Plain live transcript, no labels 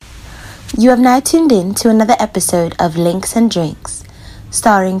You have now tuned in to another episode of Links and Drinks,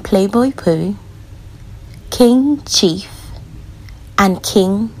 starring Playboy Pooh, King Chief, and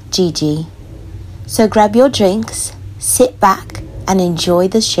King Gigi. So grab your drinks, sit back, and enjoy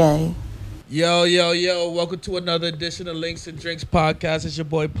the show. Yo, welcome to another edition of Links and Drinks podcast. It's your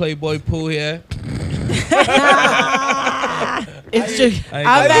boy Playboy Pooh here.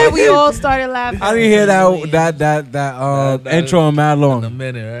 I'm glad we all started laughing. I didn't hear that intro in mad long. In a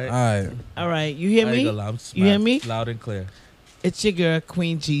minute, right? All right, you hear me? You hear me? Loud and clear. It's your girl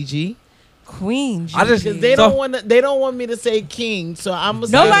Queen Gigi. Queen Gigi. Because they don't want me to say king, so I'm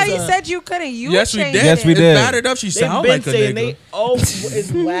gonna Nobody said you couldn't. You yes, we changed did. Yes, we it. did. It's bad enough she sound like a nigga.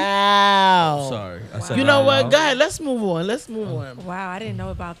 It's wow. Sorry. I said You know that what? loud. Go ahead. Let's move on. Wow, I didn't know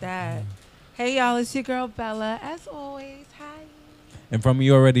about that. Hey y'all, it's your girl Bella. As always, hi. And from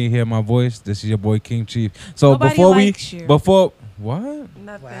you already hear my voice. This is your boy King Chief. So Nobody before likes you. what?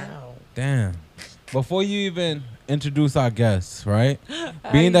 Nothing. Wow. Damn. Before you even introduce our guests, right?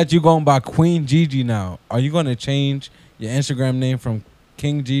 Being that you're going by Queen Gigi now, are you gonna change your Instagram name from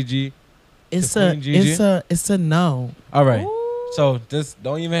King Gigi? It's Queen Gigi? it's a no. All right. So just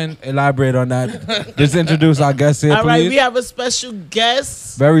don't even elaborate on that. Just introduce our guest here, All right, please. we have a special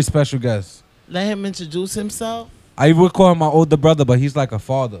guest. Very special guest. Let him introduce himself. I would call him my older brother, but he's like a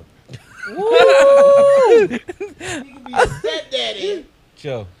father. Stepdaddy.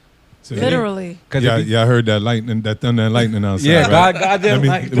 Chill. So Literally. Yeah, I heard that lightning, that thunder and lightning outside. Yeah, right? goddamn.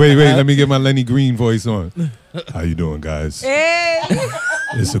 Wait, let me get my Lenny Green voice on. How you doing, guys? Hey.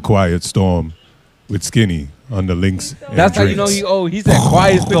 It's a quiet storm with Skinny on the links. And That's how you know drinks. he said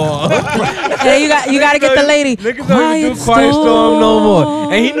quiet storm. Hey, you gotta get the lady. Niggas don't even do quiet storm no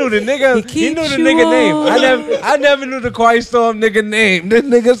more. And he knew the nigga. He knew the nigga name. I never knew the quiet storm nigga name. This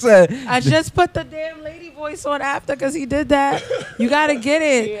nigga said. I just put the damn lady voice on after because he did that. You gotta get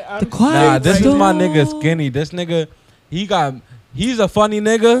it. Yeah, The quiet Nah, this is my storm. nigga Skinny. This nigga, he's a funny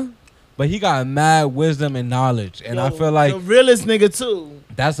nigga, but he got mad wisdom and knowledge. And I feel like the realest nigga too.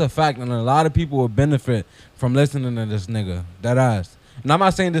 that's a fact, and a lot of people will benefit from listening to this nigga. That ass. And I'm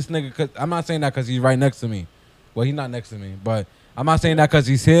not saying this nigga. I'm not saying that because he's right next to me. Well, he's not next to me, but I'm not saying that because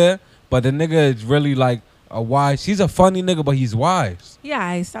he's here. But the nigga is really like a wise. He's a funny nigga, but he's wise.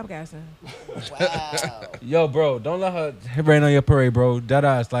 Yeah, stop gassing. Wow. Yo, bro, don't let her rain on your parade, bro. That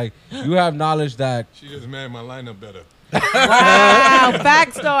ass. Like you have knowledge that. She just made my lineup better. Wow,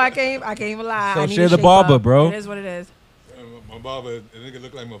 facts though. I can't even lie. So I need share to the shape barber, up. bro. It is what it is. My barber, the nigga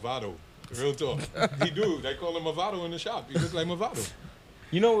look like Movado. Real talk. He do. They call him Movado in the shop. He look like Movado.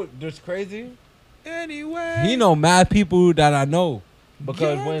 You know what's crazy? Anyway. He know mad people that I know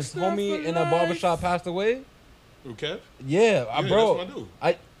because when Gangsta homie for in a life. barbershop passed away, Who, Kev? yeah, Yeah, bro, that's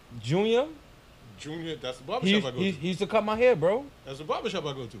my dude. Junior, Junior, that's the he, barbershop I go he, to. he used to cut my hair, bro. That's the barbershop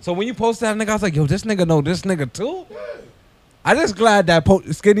I go to. So when you posted that nigga, I was like, yo, this nigga know this nigga too. I just glad that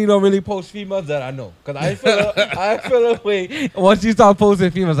Skinny don't really post females that I know, cause I feel a way once you start posting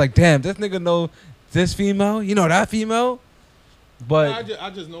females. Like, damn, this nigga know this female, you know that female. But I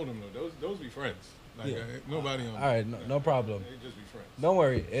just know them though. Those be friends. Like Yeah. nobody on. all right, no problem. They just be friends. Don't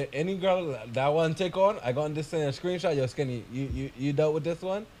worry. Any girl that one take on, I gonna just send a screenshot. Yo, Skinny, you dealt with this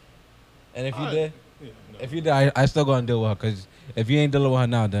one, and if you Alright. did, Yeah, no. if you did, I still gonna deal with her. Cause if you ain't dealing with her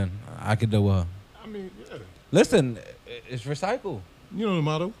now, then I can deal with her. I mean, yeah. Listen, it's recycle. You know the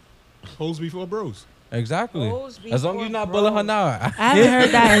motto. Hoes before bros. Exactly. Hoes As long as before you're not bullying her bros. now. I haven't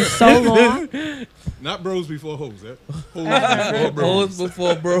heard that in so long. Not bros before hoes. Hoes before bros. Hoes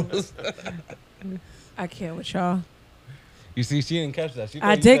before bros. I can't with y'all. You see, she didn't catch that. She thought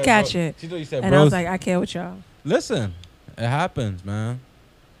I you did said catch bro. it. She thought you said And bros. I was like, I can't with y'all. Listen, it happens, man.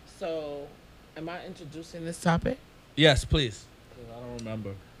 So, am I introducing this topic? Yes, please. 'Cause I don't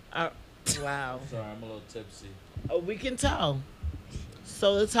remember. Wow. Sorry, I'm a little tipsy. We can tell.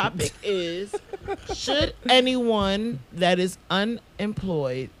 So the topic is: should anyone that is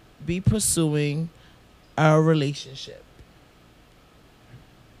unemployed be pursuing a relationship?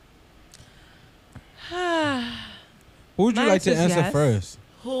 Who would you Mine like to says answer yes. first?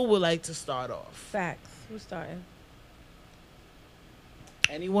 Who would like to start off? Facts. Who's starting?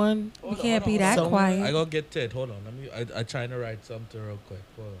 Anyone? You can't be that So- quiet. I gonna get Ted. Hold on. I trying to write something real quick.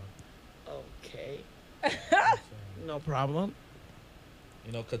 Hold on. Okay. No problem.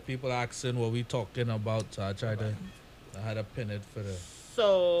 You know, cause people asking what we talking about, so I had to pin it for the.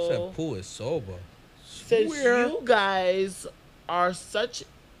 So Said Pooh is sober. since you guys are such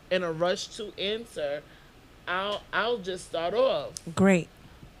in a rush to answer, I'll just start off. Great.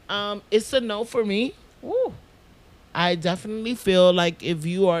 It's a no for me. Woo. I definitely feel like if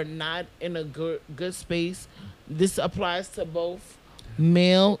you are not in a good space, this applies to both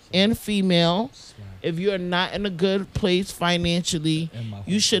male and female. If you're not in a good place financially,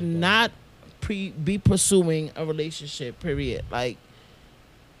 you should not be pursuing a relationship, period. Like,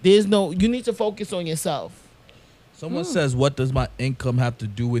 you need to focus on yourself. Someone says, what does my income have to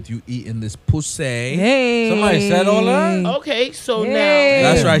do with you eating this pussy? Hey. Somebody said all that? Okay, so Hey.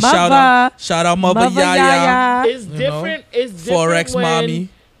 now That's right. Mother. Shout out Mother Mother Yaya. Yaya. it's different. It's different Forex when mommy.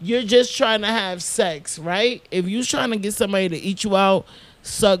 you're just trying to have sex, right? If you're trying to get somebody to eat you out,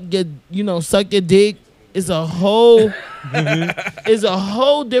 suck your dick, it's a whole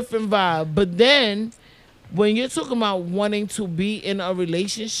different vibe. But then when you're talking about wanting to be in a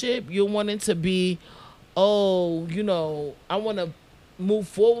relationship, you're wanting to be, I want to move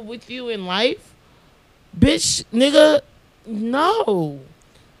forward with you in life. Bitch, nigga, no.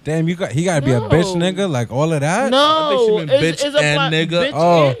 Damn, he got to be a bitch nigga, like all of that? No. I think she meant bitch and nigga. Bitch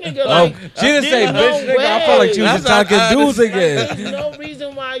Oh. and nigga. Like, She didn't say there's bitch no nigga. I felt like she was That's attacking not dudes honest. again. There's no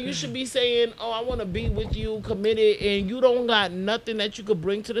reason why you should be saying, "Oh, I want to be with you, committed," and you don't got nothing that you could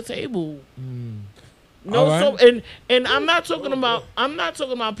bring to the table. No, All right. so and I'm not talking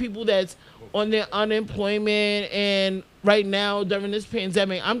about people that's on their unemployment and right now during this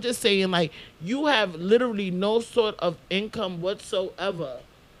pandemic. I'm just saying, like, you have literally no sort of income whatsoever.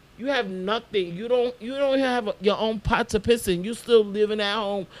 You have nothing. You don't have your own pot to piss in. You still living at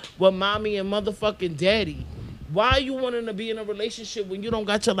home with mommy and motherfucking daddy. Why are you wanting to be in a relationship when you don't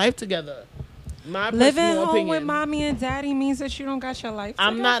got your life together? My Living personal home opinion. with mommy and daddy means that you don't got your life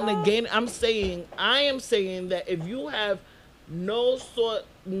I'm not together? negating. I am saying that if you have no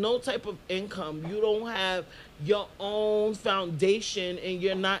type of income, you don't have your own foundation, and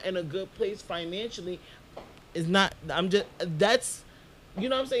you're not in a good place financially, that's, you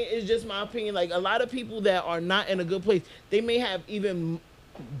know what I'm saying? It's just my opinion. Like, a lot of people that are not in a good place, they may have even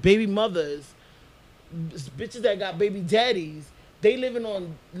baby mothers, bitches that got baby daddies. They living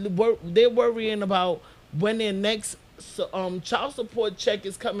on, they're worrying about when their next child support check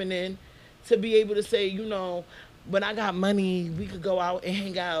is coming in to be able to say, when I got money, we could go out and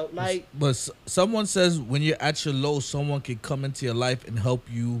hang out. Like, But someone says when you're at your low, someone can come into your life and help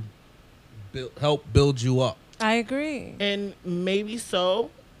you build you up. I agree. and maybe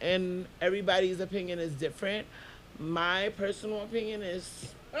so, and everybody's opinion is different. My personal opinion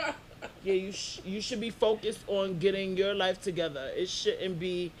is, yeah, you should be focused on getting your life together. It shouldn't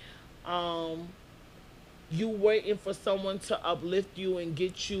be you waiting for someone to uplift you and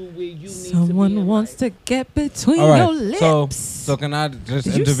get you where you need to be. Someone wants to get between All your right. lips. So can I just Did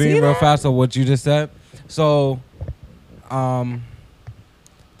you see intervene real that? fast on what you just said? So,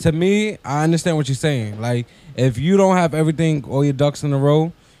 to me, I understand what you're saying. Like, if you don't have everything, all your ducks in a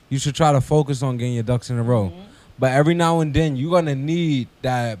row, you should try to focus on getting your ducks in a row. Mm-hmm. But every now and then, you're gonna need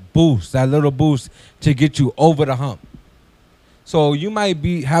that boost, that little boost, to get you over the hump. So you might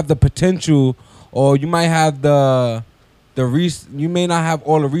have the potential, or you might have you may not have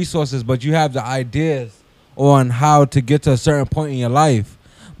all the resources, but you have the ideas on how to get to a certain point in your life.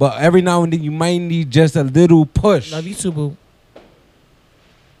 But every now and then, you might need just a little push. Love you too, boo.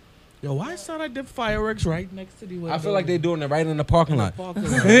 Yo, why sound like them fireworks right next to the window? I feel like they're doing it right in the parking lot. Parking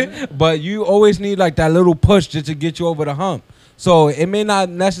lot. But you always need like that little push just to get you over the hump. So it may not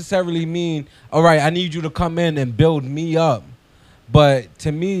necessarily mean, all right, I need you to come in and build me up. But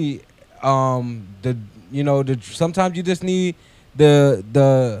to me, sometimes you just need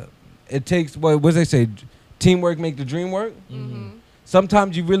it takes, what they say, teamwork make the dream work.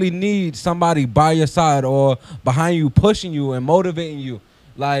 Sometimes you really need somebody by your side or behind you, pushing you and motivating you.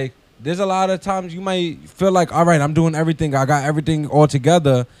 Like, there's a lot of times you might feel like, all right, I'm doing everything, I got everything all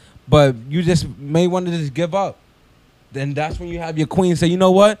together, but you just may want to just give up. Then that's when you have your queen say, you know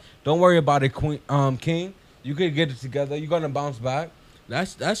what? Don't worry about it, king. You could get it together. You're gonna bounce back.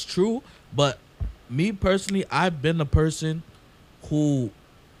 That's true. But me personally, I've been a person who,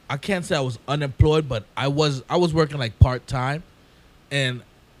 I can't say I was unemployed, but I was working like part-time, and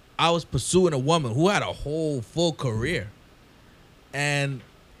I was pursuing a woman who had a whole full career. And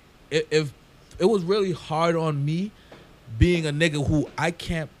if it was really hard on me being a nigga who I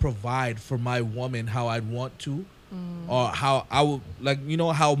can't provide for my woman how I'd want to, or how I would, like,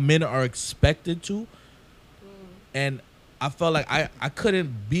 how men are expected to. And I felt like I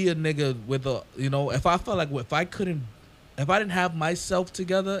couldn't be a nigga with a, if I felt like if I didn't have myself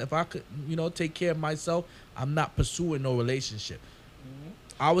together, if I could, take care of myself, I'm not pursuing no relationship.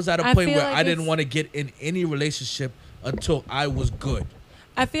 I was at a point feel where like I didn't it's- want to get in any relationship until I was good.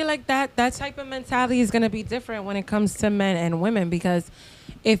 I feel like that type of mentality is going to be different when it comes to men and women, because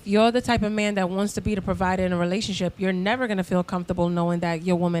if you're the type of man that wants to be the provider in a relationship, you're never going to feel comfortable knowing that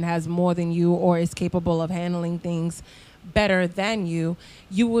your woman has more than you or is capable of handling things better than you,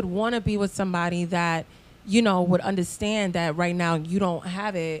 you would want to be with somebody that, you know, would understand that right now you don't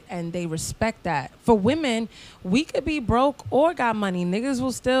have it and they respect that. For women, we could be broke or got money. Niggas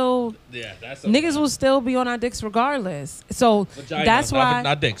will still be on our dicks regardless. So Vaginas, that's why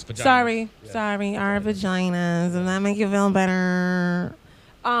not dicks, vaginas. Sorry, our vaginas, and that make you feel better.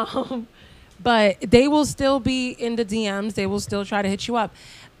 But they will still be in the DMs. They will still try to hit you up.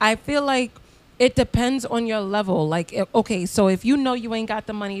 I feel like it depends on your level. Like, okay, so if you know you ain't got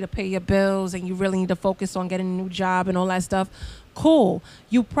the money to pay your bills and you really need to focus on getting a new job and all that stuff, cool.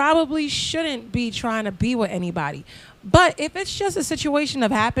 You probably shouldn't be trying to be with anybody. But if it's just a situation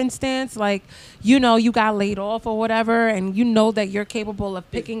of happenstance, like, you know, you got laid off or whatever, and you know that you're capable of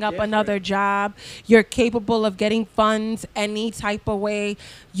picking up another job, you're capable of getting funds any type of way,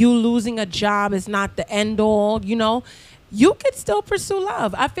 you losing a job is not the end all, you know, you could still pursue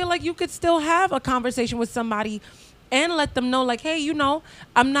love. I feel like you could still have a conversation with somebody and let them know, like, hey, you know,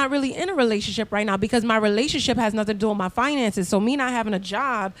 I'm not really in a relationship right now because my relationship has nothing to do with my finances. So me not having a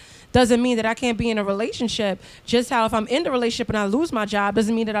job doesn't mean that I can't be in a relationship. Just how if I'm in the relationship and I lose my job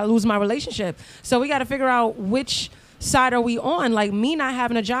doesn't mean that I lose my relationship. So we got to figure out which side are we on. Like, me not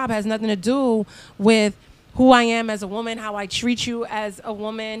having a job has nothing to do with who I am as a woman, how I treat you as a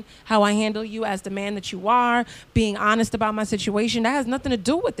woman, how I handle you as the man that you are, being honest about my situation. That has nothing to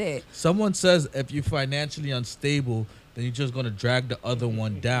do with it. Someone says if you're financially unstable, then you're just going to drag the other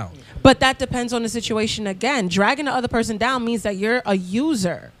one down. But that depends on the situation again. Dragging the other person down means that you're a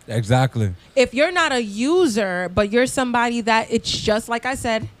user. Exactly. If you're not a user, but you're somebody that it's just like I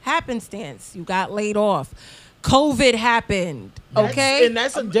said, happenstance. You got laid off. COVID happened. Okay, and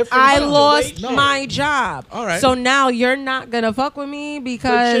that's a different. I lost situation. my job. All right. So now you're not gonna fuck with me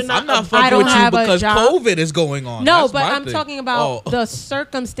because I'm not I fucking don't with you have a because job. COVID is going on. No, That's but my I'm thing. talking about the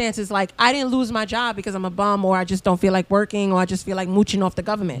circumstances. Like, I didn't lose my job because I'm a bum, or I just don't feel like working, or I just feel like mooching off the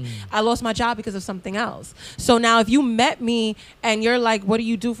government. I lost my job because of something else. So now if you met me and you're like, what do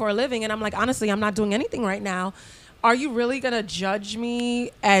you do for a living? And I'm like, honestly, I'm not doing anything right now. Are you really going to judge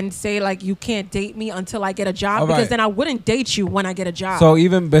me and say, like, you can't date me until I get a job? All Because right. then I wouldn't date you when I get a job. So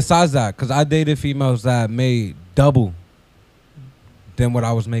even besides that, because I dated females that made double than what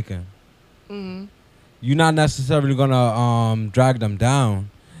I was making. You're not necessarily gonna drag them down,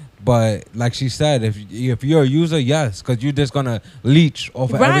 but like she said, if you're a user, yes, because you're just gonna leech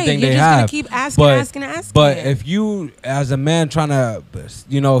off of everything you're they just have. gonna keep asking. But if you, as a man, trying to,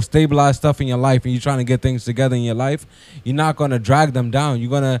 stabilize stuff in your life and you're trying to get things together in your life, you're not gonna drag them down. You're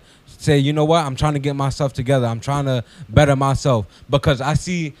gonna say, you know what, I'm trying to get myself together. I'm trying to better myself because I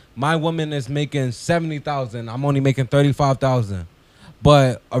see my woman is making 70,000. I'm only making 35,000.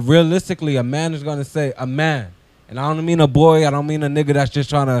 But realistically, a man is gonna say, a man. And I don't mean a boy. I don't mean a nigga that's just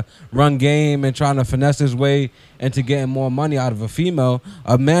trying to run game and trying to finesse his way into getting more money out of a female.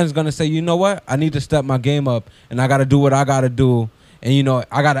 A man's going to say, you know what? I need to step my game up, and I got to do what I got to do. And,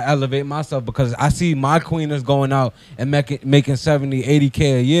 I got to elevate myself because I see my queen is going out and making 70,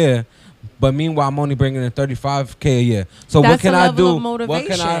 80K a year. But meanwhile, I'm only bringing in 35K a year. So That's what can a I level do? of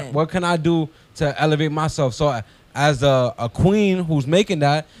motivation. What can I do to elevate myself? So as a queen who's making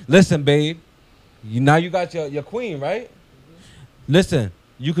that, listen, babe. Now you got your queen, right? Listen,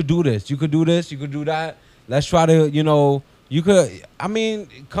 you could do this. You could do this. You could do that. Let's try to, you could,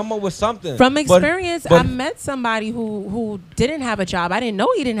 come up with something. From experience, but I met somebody who didn't have a job. I didn't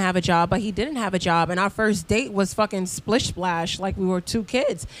know he didn't have a job, but he didn't have a job. And our first date was fucking splish splash like we were two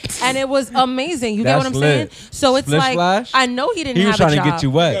kids. And it was amazing. You get what I'm saying? So it's Splish like, splash? I know he didn't He have was trying a job. to get you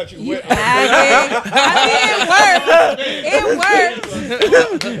wet. It worked.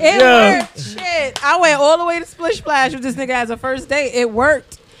 Shit. I went all the way to Splish Splash with this nigga as a first date. It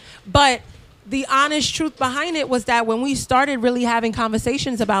worked. But the honest truth behind it was that when we started really having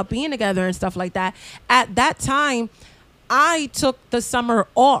conversations about being together and stuff like that, at that time, I took the summer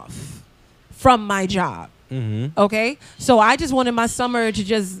off from my job. Okay? So I just wanted my summer to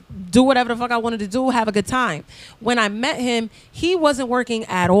just do whatever the fuck I wanted to do, have a good time. When I met him, he wasn't working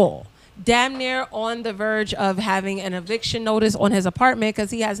at all. Damn near on the verge of having an eviction notice on his apartment because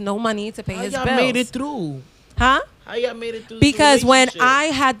he has no money to pay his How bills. y'all made it through? Huh? How y'all made it through? Because the when relationship? I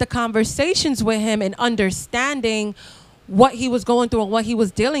had the conversations with him and understanding what he was going through and what he was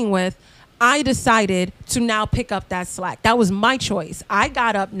dealing with, I decided to now pick up that slack. That was my choice. I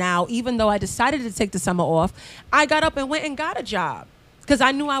got up now, even though I decided to take the summer off, I got up and went and got a job because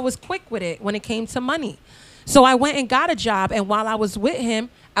I knew I was quick with it when it came to money. So I went and got a job, and while I was with him,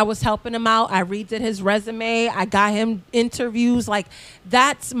 I was helping him out. I redid his resume. I got him interviews. Like,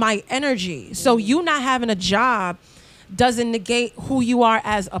 that's my energy. So you not having a job doesn't negate who you are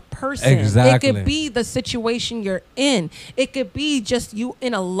as a person. Exactly. It could be the situation you're in. It could be just you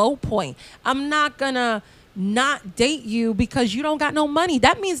in a low point. I'm not gonna not date you because you don't got no money.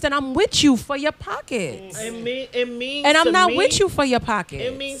 That means that I'm with you for your pockets. It means And I'm to not me- with you for your pockets.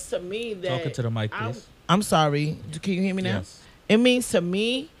 It means to me that Talking to the mic, please. I'm sorry. Can you hear me now? Yes. It means to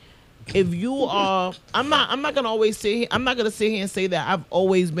me, if you are, I'm not gonna always sit here. I'm not gonna sit here and say that I've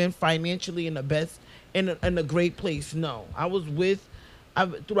always been financially in the best, in a great place. No, I was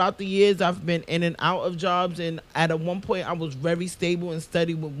throughout the years I've been in and out of jobs, and at one point I was very stable and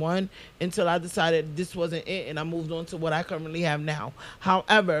steady with one until I decided this wasn't it, and I moved on to what I currently have now.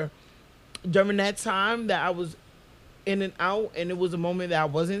 However, during that time that I was in and out, and it was a moment that I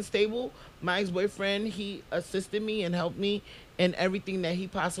wasn't stable, my ex-boyfriend, he assisted me and helped me in everything that he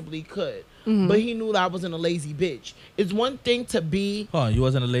possibly could. But he knew that I wasn't a lazy bitch. It's one thing to be... Hold on, you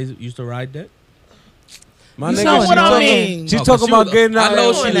wasn't a lazy, you used to ride that? My You nigga, know she what I talking- mean. She No, 'cause talking she about was- getting out. I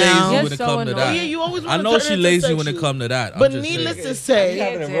know Come she on lazy now. when You're it so come to that. annoying. Yeah, you always I wanna know turn she it into lazy when it sexual. come to that. But I'm just needless saying. to say...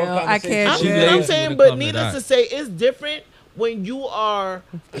 having a real I can't. conversation. I'm, She I'm lazy saying, when it but come to needless that. to say, it's different when you are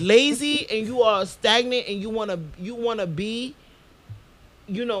lazy and you are stagnant and you wanna be,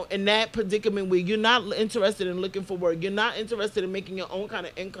 you know, in that predicament where you're not interested in looking for work, you're not interested in making your own kind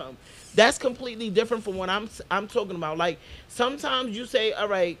of income. That's completely different from what I'm talking about. Like sometimes you say, all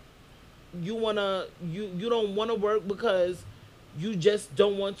right, you don't want to work because you just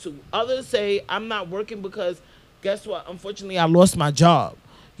don't want to. Others say, I'm not working because guess what? Unfortunately, I lost my job.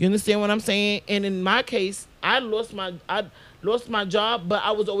 You understand what I'm saying? And in my case, I lost my job, but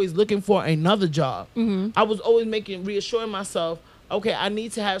I was always looking for another job. I was always reassuring myself, okay, I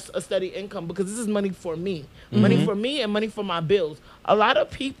need to have a steady income because this is money for me. Money for me and money for my bills. A lot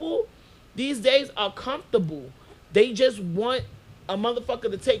of people these days are comfortable. They just want a motherfucker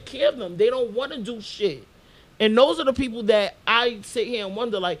to take care of them. They don't want to do shit. And those are the people that I sit here and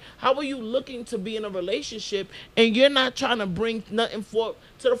wonder, like, how are you looking to be in a relationship and you're not trying to bring nothing to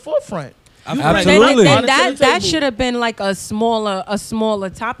the forefront? I feel Absolutely. Then Honest that to the table. should have been like a smaller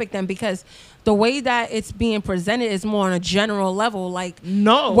topic then, because the way that it's being presented is more on a general level. Like,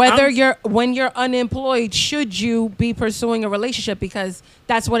 No, whether I'm- when you're unemployed, should you be pursuing a relationship? Because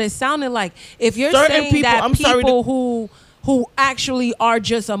that's what it sounded like. If you're Certain saying people- that I'm sorry people who actually are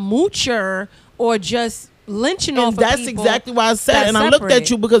just a moocher or just lynching off And of that's people, exactly why I said, that's and I looked at separate.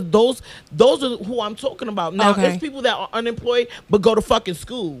 you because those are who I'm talking about. Now, Okay. it's people that are unemployed but go to fucking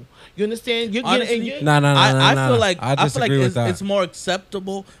school. You understand? You're Honestly, getting, and Nah, nah, nah, nah, I nah. feel like I I feel like disagree with that. it's more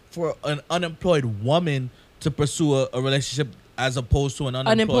acceptable for an unemployed woman to pursue a relationship as opposed to an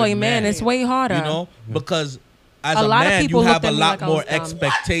unemployed man. It's way harder. You know, because as A a, lot of man, people you have looked a at me lot like I more was dumb.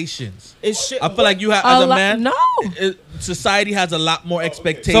 expectations. it's shit. I feel like you have A as a lot- man. no. Society has a lot more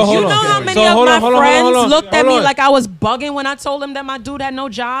expectations. So hold You on. know how So many of hold my on, hold on, friends hold on, looked at hold me on. like I was bugging when I told them that my dude had no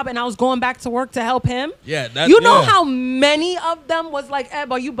job and I was going back to work to help him? Yeah, that's You know yeah. how many of them was like,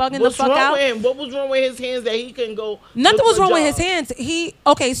 Eb, are you bugging What's the fuck wrong out? with him? What was wrong with his hands that he couldn't go? Nothing look was for a wrong with his job?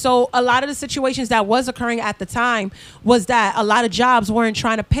 hands. So a lot of the situations that was occurring at the time was that a lot of jobs weren't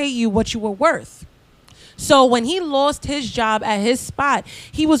trying to pay you what you were worth. So when he lost his job at his spot,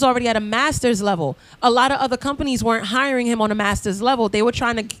 he was already at a master's level. A lot of other companies weren't hiring him on a master's level. They were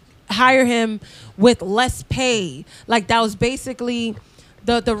trying to hire him with less pay. Like, that was basically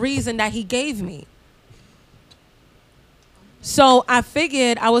the reason that he gave me. So I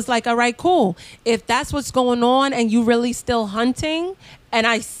figured, I was like, all right, cool. If that's what's going on and you really still hunting, and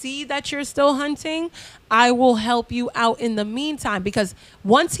I see that you're still hunting, I will help you out in the meantime. Because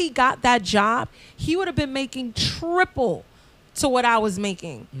once he got that job, he would have been making triple to what I was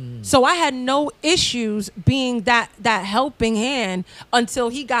making. So I had no issues being that helping hand until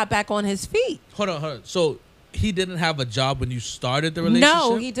he got back on his feet. Hold on. So he didn't have a job when you started the relationship?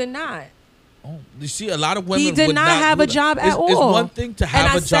 No, he did not. Oh, you see, a lot of women He did would not have do a that. job at It's all. one thing to And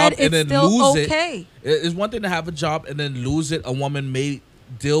have I a said job and it's then still lose okay. it. It's one thing to have a job and then lose it. A woman may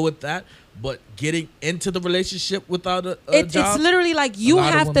deal with that, but getting into the relationship without a job. It's literally like you lot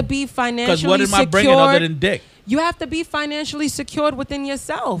of have to women- be Because financially what am I bringing secured. other than dick? You have to be financially secured within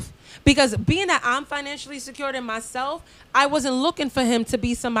yourself. Because being that I'm financially secured in myself, I wasn't looking for him to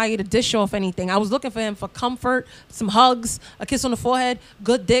be somebody to dish off anything. I was looking for him for comfort, some hugs, a kiss on the forehead,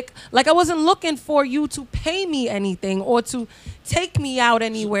 good dick. Like, I wasn't looking for you to pay me anything or to take me out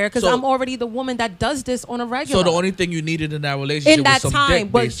anywhere, because So- I'm already the woman that does this on a regular. So the only thing you needed in that relationship in that was some time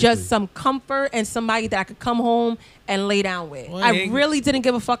dick, was basically. just some comfort and somebody that I could come home and lay down with. Well, I he ain't- really didn't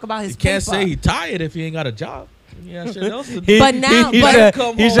give a fuck about his You can't paper. say he tired if he ain't got a job. Yeah, shit else to do. He, But now- he but- should,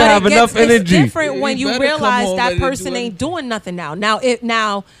 come he home. should But have enough it's energy. different when You you better come realize home that ready to person do ain't doing nothing now.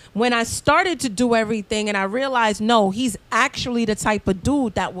 Now when I started to do everything and I realized no, he's actually the type of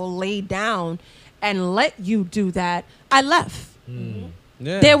dude that will lay down and let you do that. I left.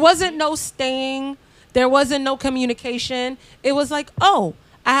 Yeah. There wasn't no staying. There wasn't no communication. It was like, oh,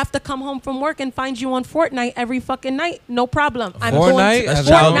 I have to come home from work and find you on Fortnite every fucking night. No problem. I'm Fortnite? going to That's Fortnite.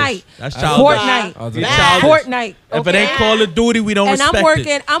 childish. That's childish. Fortnite. Oh, You're that's childish. Fortnite. If it ain't okay? Call of Duty, we don't And respect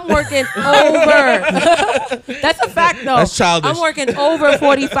it. I'm working over. That's a fact, though. That's childish. I'm working over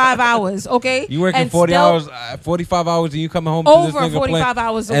 45 hours. Okay. You working And 40 still hours, 45 hours, and you coming home to Over this nigga 45 playing,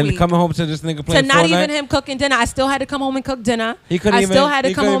 hours a and week. coming home to this nigga To playing not Fortnite? even him cooking dinner. I still had to come home and cook dinner. He couldn't I even. still had to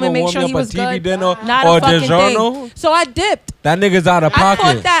he come couldn't home and even make warm sure me he up was a TV good. dinner Not or a fucking DiGiorno. thing. So I dipped. That nigga's out of I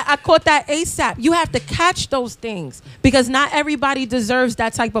pocket. caught that ASAP. You have to catch those things because not everybody deserves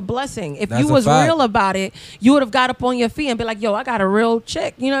that type of blessing. If That's you a was fact. real about it, you would have got up on your feet and be like, "Yo, I got a real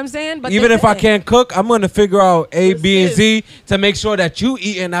chick." You know what I'm saying? But Even they if I didn't. can't cook, I'm gonna figure out A, B, and Listen. Z to make sure that you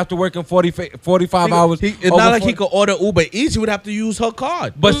eating after working 45 hours. It's over not like he 40 could order Uber Eats. He would have to use her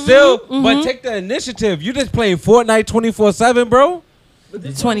card. But still, but take the initiative. You just playing Fortnite 24/7, bro. But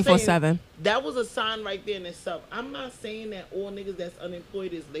this is what I'm saying. 24/7. That was a sign right there in itself. I'm not saying that all niggas that's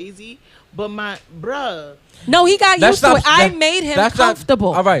unemployed is lazy, but my bruh. No, he got That's used to not- it. I that- made him that's not-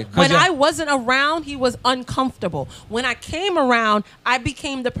 comfortable. all right, 'cause When yeah. I wasn't around, he was uncomfortable. When I came around, I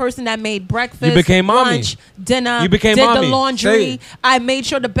became the person that made breakfast, You became mommy. lunch, dinner, You became did mommy. the Say laundry. it. I made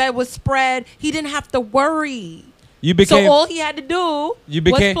sure the bed was spread. He didn't have to worry. You became. So all he had to do You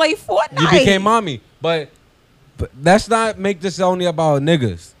became- was play Fortnite. You became mommy, but let's not make this only about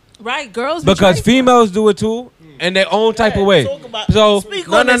niggas Right, girls. be because trifling. females do it too in their own type of way. Talk about- So speak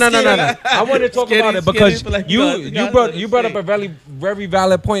no, on no, this, no, no, no, no. Skinny. I want to talk Skinny, about it Skinny, because feel like you you got brought up a very very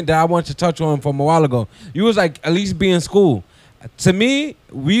valid point that I want to touch on from a while ago. You was like at least be in school. To me,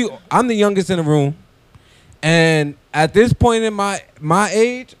 I'm the youngest in the room, and at this point in my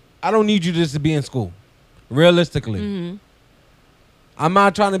age, I don't need you just to be in school. Realistically. I'm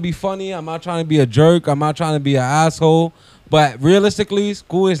not trying to be funny. I'm not trying to be a jerk. I'm not trying to be an asshole. But realistically,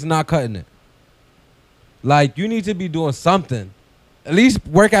 school is not cutting it. Like, you need to be doing something. At least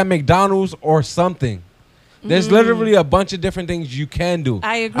work at McDonald's or something. There's literally a bunch of different things you can do.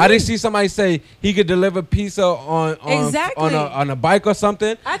 I agree. I didn't see somebody say he could deliver pizza on Exactly. on a bike or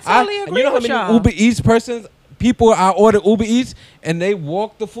something. I totally and agree you know how with many y'all. Uber Eats people I order Uber Eats and they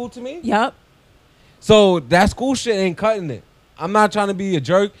walk the food to me? Yep. So that school shit ain't cutting it. I'm not trying to be a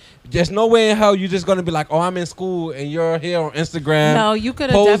jerk. There's no way in hell you're just gonna be like, oh, I'm in school and you're here on Instagram. No, you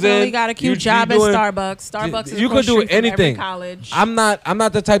could have posing. definitely got a cute You job doing- at Starbucks. Starbucks is you across could do the street from every anything. college. I'm not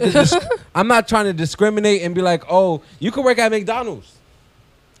the type to. I'm not trying to discriminate and be like, oh, you could work at McDonald's.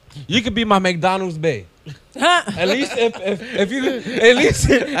 You could be my McDonald's bae. At least if you at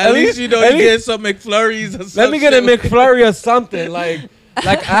least you know at you least- get some McFlurries or something. let me get a McFlurry or something. Like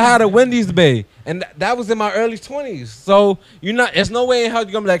I had a Wendy's bay, and that was in my early 20s. So it's no way in hell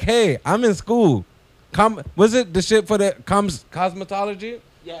you're gonna be like, hey, I'm in school. Was it the shit for the cosmetology?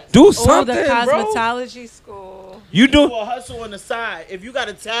 Yes. Do Oh, something, the bro. cosmetology school. You do For a hustle on the side. If you got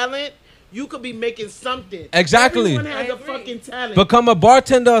a talent, you could be making something. Exactly. Everyone has I a agree. fucking talent. become a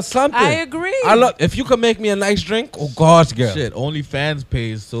bartender or something. I agree. I love if you could make me a nice drink. Oh gosh, girl. Shit, OnlyFans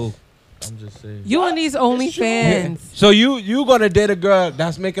pays, so I'm just saying. You and these OnlyFans. So you gonna date a girl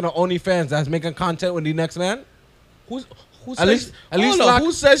that's making an OnlyFans that's making content with the next man? Who At says, least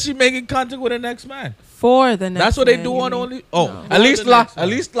who says she making content with the next man? For the next That's what they man, do you on mean? Only. Oh, No. At least lock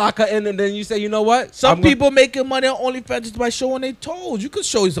at lock her in, and then you say, you know what? Some I'm gonna- people making money on OnlyFans just by showing their toes. You could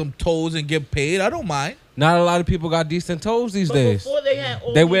show you some toes and get paid. I don't mind. Not a lot of people got decent toes these But days. before they had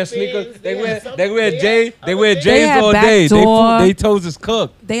They wear OnlyFans, sneakers. They wear had they wear something- J. They wear other They J's had all day. backdoor. They toes is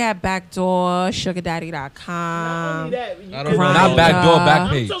cooked. They have backdoor, Not sugardaddy.com. only that, you I could- don't know. Not backdoor, I'm back I'm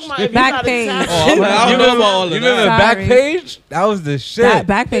page. talking about if you Back got a page. talent- Oh, I don't You know remember- about all of You remember that. back Sorry. page? That was the shit. That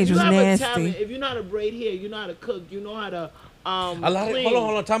back If page you was have a talent, nasty. if you know how to braid hair, you know how to cook, you know how to A lot of clean.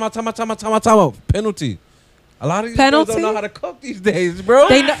 hold on. Time out. Penalty. A lot of these girls Penalty? don't know how to cook these days, bro.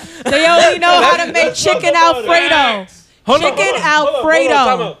 They only know how to make chicken Alfredo. Chicken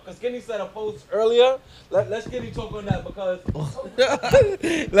Alfredo. Because Skinny said a post earlier. Let's Skinny talk on that because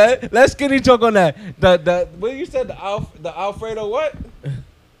let's Skinny talk on that. The what you said the Alfredo what?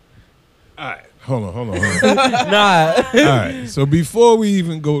 All right, hold on. Nah. All right, so before we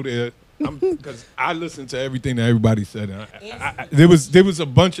even go there, because I listened to everything that everybody said, and there was a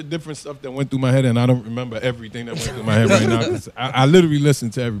bunch of different stuff that went through my head, and I don't remember everything that went through my head right now. 'Cause I literally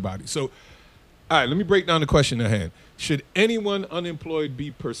listened to everybody. So, all right, let me break down the question at hand. Should anyone unemployed be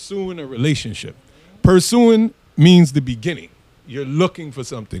pursuing a relationship? Pursuing means the beginning. You're looking for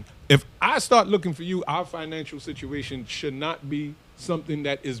something. If I start looking for you, our financial situation should not be something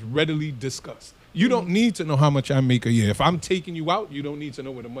that is readily discussed. You don't need to know how much I make a year. If I'm taking you out, you don't need to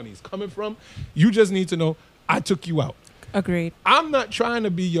know where the money is coming from. You just need to know I took you out. Agreed. I'm not trying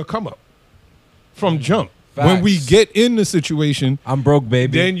to be your come up from jump. Facts. When we get in the situation, I'm broke,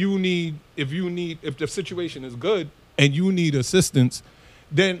 baby. then if the situation is good and you need assistance,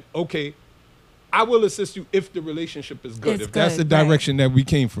 then okay, I will assist you if the relationship is good. It's if that's the good, right. direction that we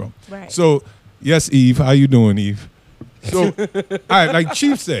came from. Right. So, yes, Eve, how you doing, Eve? So, all right, like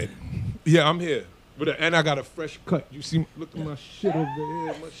Chief said, yeah, I'm here. And I got a fresh cut. You see, look at my shit over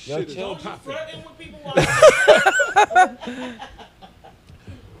there. My shit is popping.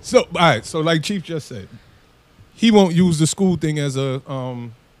 So, all right, so like Chief just said, he won't use the school thing as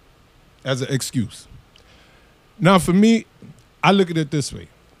an excuse. Now, for me, I look at it this way.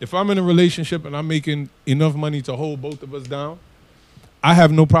 If I'm in a relationship and I'm making enough money to hold both of us down, I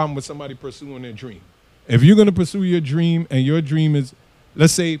have no problem with somebody pursuing their dream. If you're going to pursue your dream and your dream is,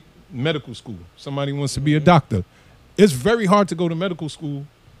 let's say, medical school, somebody wants to be a doctor, it's very hard to go to medical school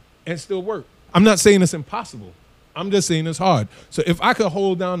and still work. I'm not saying it's impossible. I'm just saying it's hard. So if I could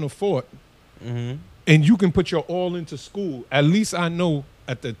hold down the fort and you can put your all into school, at least I know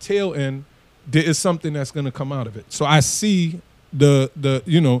at the tail end there is something that's going to come out of it. So I see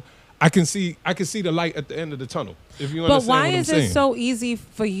I can see the light at the end of the tunnel. If you understand But why what I'm is saying. it so easy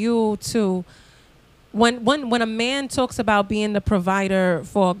for you to, when a man talks about being the provider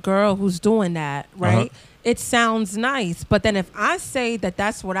for a girl who's doing that, right? It sounds nice, but then if I say that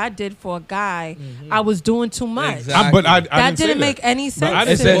that's what I did for a guy, I was doing too much. Exactly. But I That didn't say didn't that. make any But I sense didn't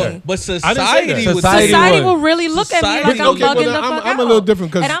to say me. that. But I didn't say society that. would Society say Society would. will really look at me Society- like I'm Okay, well, bugging then the fuck I'm out. a little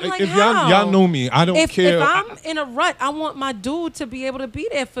different because And I'm like, if how? y'all know me, I don't care. If I'm in a rut, I want my dude to be able to be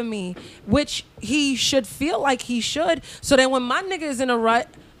there for me, which he should feel like he should. So that when my nigga is in a rut,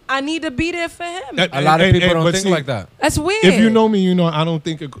 I need to be there for him. A lot of people don't but think see, like that. That's weird. If you know me, you know I don't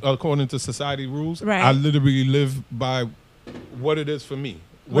think according to society rules. Right. I literally live by what it is for me.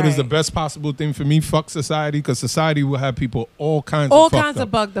 What is the Right. best possible thing for me? Fuck society, because society will have people all kinds all of fucked kinds up.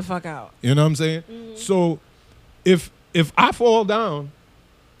 of bug the fuck out. You know what I'm saying? So if I fall down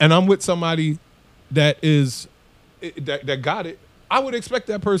and I'm with somebody that is that got it, I would expect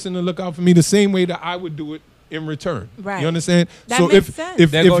that person to look out for me the same way that I would do it in return. Right. You understand? That so makes if sense.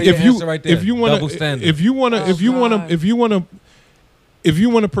 if There go if, your if you answer right there. if you want Double to standard. if you want to Oh, if you want God. to if you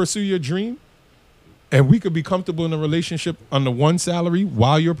want to pursue your dream, and we could be comfortable in a relationship under one salary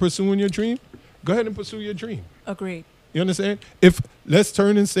while you're pursuing your dream, go ahead and pursue your dream. Agreed. You understand? If let's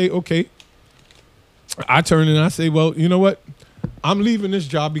turn and say, okay, I turn and I say, well, you know what? I'm leaving this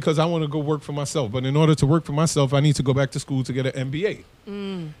job because I want to go work for myself. But in order to work for myself, I need to go back to school to get an MBA.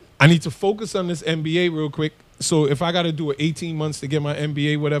 I need to focus on this MBA real quick. So if I got to do it 18 months to get my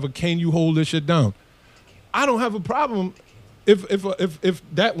MBA, whatever, can you hold this shit down? I don't have a problem if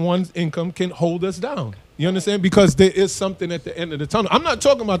that one's income can hold us down. You understand? Because there is something at the end of the tunnel. I'm not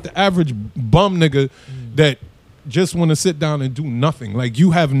talking about the average bum nigga that just want to sit down and do nothing. Like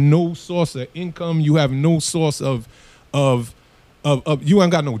you have no source of income. You have no source of you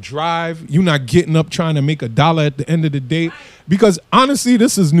ain't got no drive. You're not getting up trying to make $1 at the end of the day. Because honestly,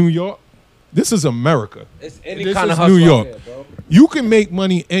 this is New York. This is America. It's any This kind is of hustle New out York. there, bro. You can make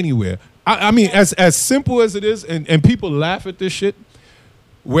money anywhere. I mean, as simple as it is, and people laugh at this shit.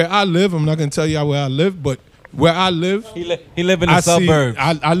 Where I live, I'm not gonna tell y'all where I live, but where I live, He live in the suburbs.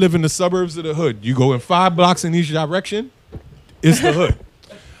 I live in the suburbs of the hood. You go in 5 blocks in each direction, it's the hood.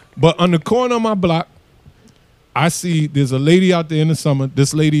 But on the corner of my block, I see there's a lady out there in the summer.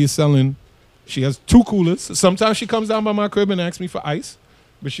 This lady is selling. She has 2 coolers. Sometimes she comes down by my crib and asks me for ice,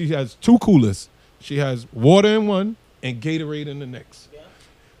 but she has 2 coolers. She has water in one and Gatorade in the next.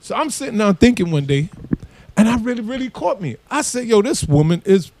 So I'm sitting down thinking one day, and I really caught me. I said, yo, this woman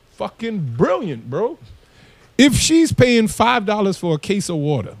is fucking brilliant, bro. If she's paying $5 for a case of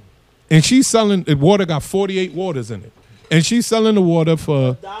water, and she's selling, the water got 48 waters in it, and she's selling the water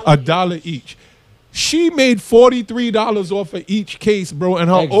for $1 each. She made $43 off of each case, bro, and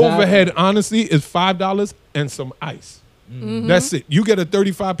her Exactly. overhead, honestly, is $5 and some ice. That's it. You get a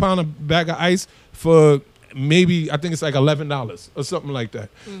 35-pound bag of ice for maybe, I think it's like $11 or something like that.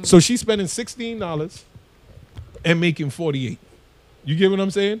 So she's spending $16 and making 48. You get what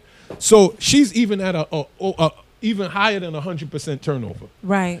I'm saying? So she's even at a even higher than 100% turnover.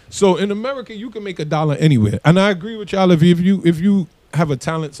 Right. So in America, you can make $1 anywhere. And I agree with y'all. If you have a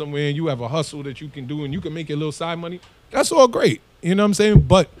talent somewhere and you have a hustle that you can do and you can make your little side money, that's all great. You know what I'm saying?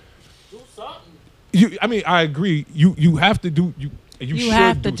 But I agree. You have to do You You should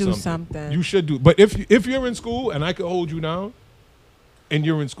have to do something. You should do. But if you're in school and I could hold you down, and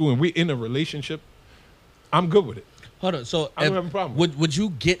you're in school and we're in a relationship, I'm good with it. Hold on. So I don't have a problem. Would you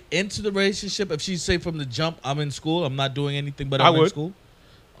get into the relationship if she say from the jump, I'm in school, I'm not doing anything, but I I'm in would. school?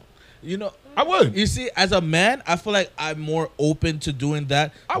 You know, I would. you see, as a man, I feel like I'm more open to doing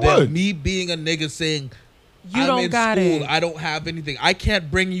that I than would. me being a nigga saying, You I'm don't in got school, it. I don't have anything. I can't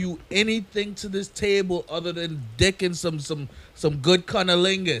bring you anything to this table other than dick and some good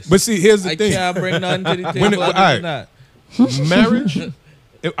cunnilingus. But see, here's the I thing. can't bring nothing to the table When it- other alright. than that. Marriage,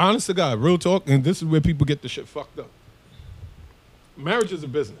 honest to God, real talk, and this is where people get the shit fucked up. Marriage is a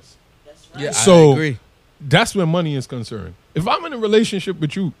business. Yeah, So- I agree. That's where money is concerned. If I'm in a relationship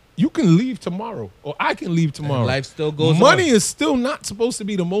with you, you can leave tomorrow, or I can leave tomorrow. life still goes Money on. is still not supposed to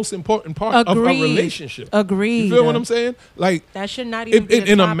be the most important part of a Agreed. relationship. Agreed. You feel what I'm saying? Like, That should not even if,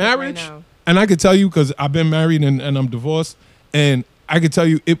 be in a topic marriage, right now. and I could tell you because I've been married and I'm divorced, and I could tell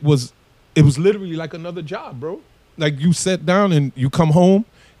you it was literally like another job, bro. Like you sit down and you come home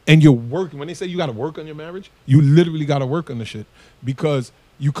and you're working. When they say you got to work on your marriage, you literally got to work on the shit because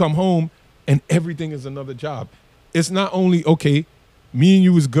you come home and everything is another job. It's not only okay, me and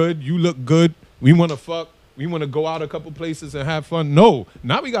you is good, you look good, we want to fuck. We want to go out a couple places and have fun. No,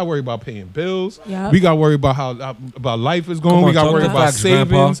 now we got to worry about paying bills. Yep. We got to worry about how about life is going. Come on, We got to talk worry the about facts,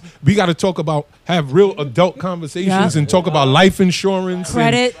 Grandpa. savings. We got to talk about have real adult conversations Yep. and talk about life insurance,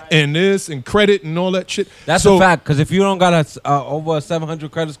 Credit. and this and credit and all that shit. That's so, a fact. Because if you don't got a over a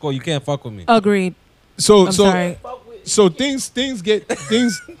 700 credit score, you can't fuck with me. Agreed. So I'm so sorry. so things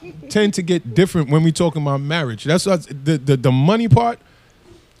tend to get different when we talking about marriage. That's what the money part.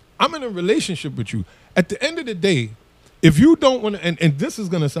 I'm in a relationship with you. At the end of the day, if you don't want to, and this is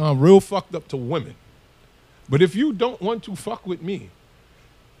gonna sound real fucked up to women, but if you don't want to fuck with me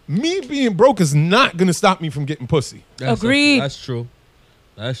being broke is not gonna stop me from getting pussy. Agreed. That's true.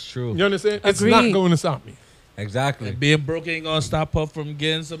 That's true. You understand? It's not Agreed. going to stop me. Exactly. Being broke ain't gonna stop her from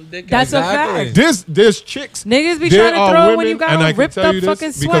getting some dick. That's Exactly. a fact. There's chicks. Niggas be There trying to are throw women, when you got and I on can ripped tell up you this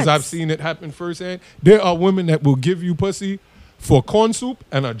fucking because sweats. I've seen it happen firsthand. There are women that will give you pussy for corn soup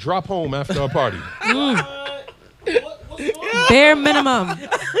and a drop home after a party. Bare minimum.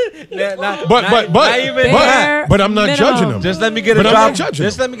 But Bare I'm not judging minimum. them. Just let me get But a I'm drop. not judging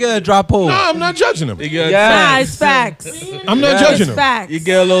Just them. let me get a drop hole. No, I'm not judging them. Nah, it's facts. I'm not Yes. judging It's them. facts. You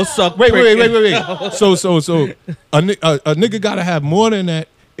get a little suck. Wait. So a nigga gotta have more than that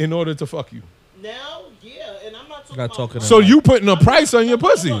in order to fuck you. Now, yeah, and I'm not talking Got about. talking. So you putting a price on your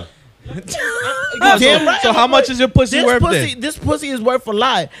pussy. Damn right. So how much is your pussy This worth pussy, then? this pussy is worth a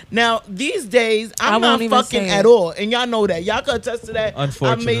lot. Now these days, I I'm won't not even fucking say at it. all, and y'all know that. Y'all can attest to that.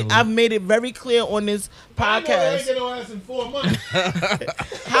 Unfortunately. I've made it very clear on this podcast. get no ass in 4 months.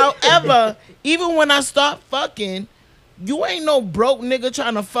 However, even when I start fucking, you ain't no broke nigga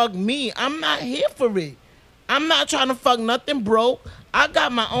trying to fuck me. I'm not here for it. I'm not trying to fuck nothing broke. I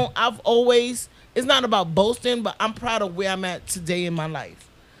got my own. It's not about boasting, but I'm proud of where I'm at today in my life.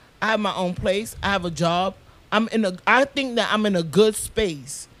 I have my own place. I have a job. I think that I'm in a good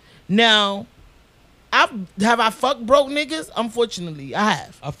space. Now, have I fucked broke niggas? Unfortunately, I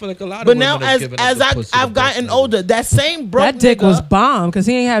have. I feel like a lot of But women now, have given up the pussy to I've gotten broke older, that same broke That dick nigga, was bomb because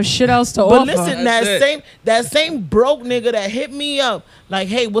he ain't have shit else to but offer. listen, That's that same broke nigga that hit me up, like,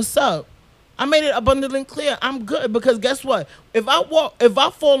 hey, what's up? I made it abundantly clear. I'm good because guess what? If I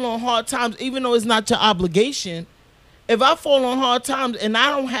fall on hard times, even though it's not your obligation, if I fall on hard times and I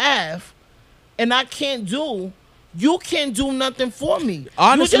don't have, and I can't do, you can't do nothing for me.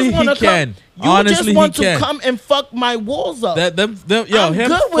 Honestly, you just wanna he can. You Honestly, just he want to can. come and fuck my walls up. I'm I'm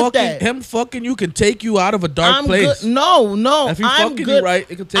good with that. Him fucking you can take you out of a dark I'm place. good. No, If he I'm fucking good. you right,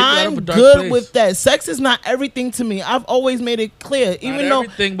 it could take you out of a I'm dark good place. with that. Sex is not everything to me. I've always made it clear. Even though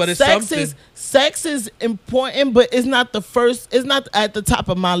everything, but it's sex something. is important, but it's not the first. It's not at the top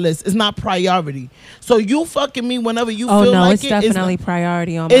of my list. It's not priority. So you fucking me whenever you Oh feel no, like it's definitely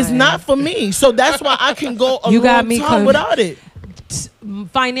priority on It's my not end. for me. So that's why I can go a You got long me time without it.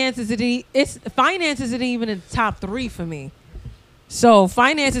 Finances isn't even in the top 3 for me. So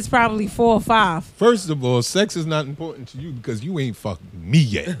finance is probably 4 or 5. First of all, sex is not important to you because you ain't fucked me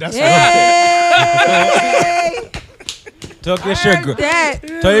yet. That's Hey, Talk your I shit. heard that.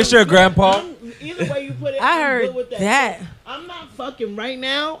 Tell your shit, Grandpa. Either way you put it, I I'm heard good with that. I'm not fucking right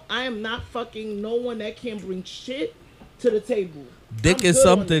now. I am not fucking no one that can bring shit to the table. Dick I'm is good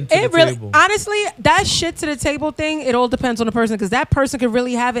on something it. to It the really, table. honestly, that shit to the table thing, it all depends on the person because that person could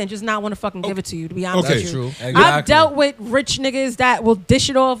really have it and just not want to fucking give it to you, to be honest Okay. with That's you. true. Exactly. I've dealt with rich niggas that will dish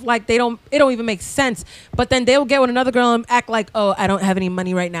it off like it don't even make sense. But then they'll get with another girl and act like, oh, I don't have any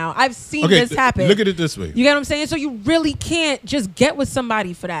money right now. I've seen Okay, this happen. look at it this way. You get what I'm saying? So you really can't just get with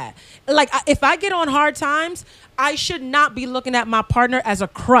somebody for that. Like, if I get on hard times, I should not be looking at my partner as a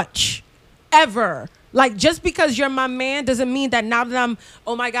crutch, ever. Like, just because you're my man doesn't mean that now that I'm,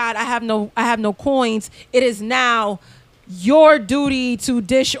 oh my God, I have no coins. It is now your duty to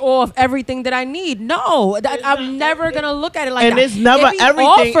dish off everything that I need. No, I'm never gonna look at it like And that. it's never If he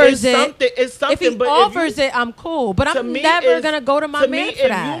everything. offers It's something. It's something. if he but offers if you, it, I'm cool. But to I'm me never is- gonna go to my to man me, for if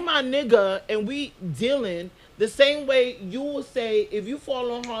that. you my nigga and we dealing the same way you will say if you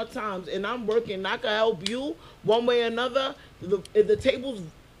fall on hard times and I'm working and I can help you one way or another, if the table's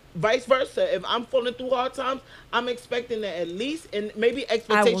vice versa. If I'm falling through hard times, I'm expecting that at least, and maybe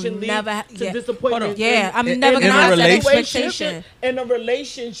expectation leads never- to yeah. disappointment. Yeah, I'm in- never in gonna a have that relationship- expectation. In a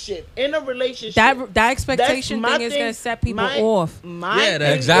relationship, That expectation That's my thing is gonna set people my- off. My Yeah, that-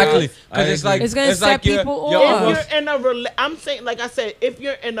 thing Exactly. is- Because it's like It's gonna set you're- people you're off. almost- if you're in a I'm saying, like I said, if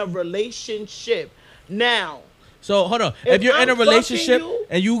you're in a relationship now. So hold on. If If you're in a I'm fucking relationship you-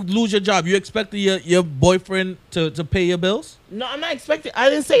 and you lose your job, you expect your boyfriend to pay your bills? No, I'm not expecting. I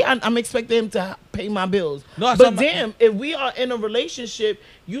didn't say I'm expecting him to pay my bills. No, but some- damn, if we are in a relationship,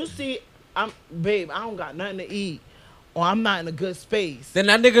 you see, babe, I don't got nothing to eat, or I'm not in a good space. Then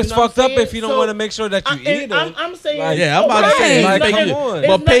that nigga's You know what fucked I'm up saying? if you don't So, want to make sure that you eat it. I'm saying, Like, Yeah, I'm about to Right. say, Like, pay come your- on.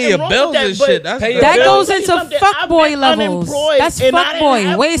 but pay your bills and shit. That's Pay the- That That goes Let me into tell you something. I've fuckboy been levels. unemployed, That's and I didn't fuckboy,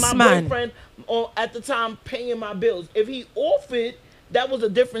 have waste my man. boyfriend at the time paying my bills. If he offered, that was a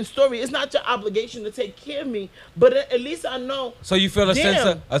different story. It's not your obligation to take care of me, but at least I know. So you feel a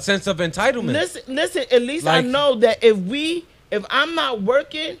Damn. sense of entitlement. Listen. At least I Like- know that if I'm not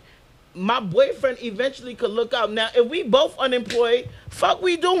working, my boyfriend eventually could look out. Now, if we both unemployed, fuck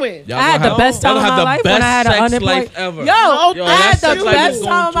we doing? Y'all I had gonna the have- best time y'all of have my the life when I had an best sex unemployed. life ever. Yo, Yo, I had that the sex life best is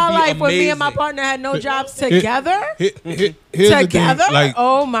time of my going to be life when me and my amazing. partner had no jobs It- together. Here's the thing, Together? like,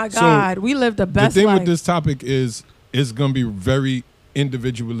 Oh my so God, we lived the best the thing life. with this topic is it's gonna be very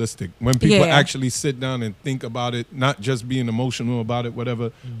individualistic when people Yeah. actually sit down and think about it, not just being emotional about it,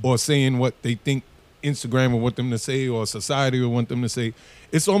 whatever, or saying what they think Instagram will want them to say or society will want them to say.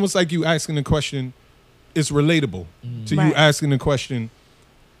 It's almost like you asking the question. It's relatable to you Right. asking the question.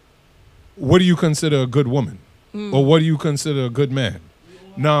 What do you consider a good woman, or what do you consider a good man?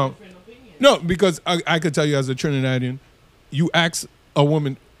 Now, no, because I could tell you as a Trinidadian, you ask a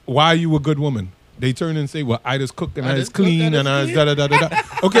woman, why are you a good woman? They turn and say, well, I just cook and I just clean and I just da da da da da.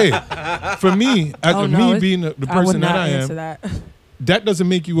 Okay, for me, as Oh, no, me it's- being the I would person not that I answer am, that. that doesn't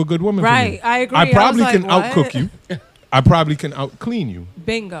make you a good woman. For Right, me. I agree. I I was probably like, can what? outcook you. I probably can out clean you.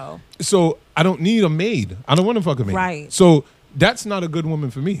 Bingo. So I don't need a maid. I don't want to fuck a maid. Right. So that's not a good woman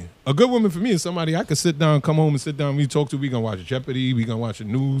for me. A good woman for me is somebody I could sit down, come home and sit down. We talk to. We gonna watch Jeopardy. We gonna watch the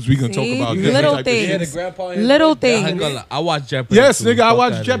news. We gonna talk See? about Little different type of things. shit. Yeah, the grandpa and his Little birthday. I ain't things. gonna lie, I watch Jeopardy. Yes, too. nigga, I Fuck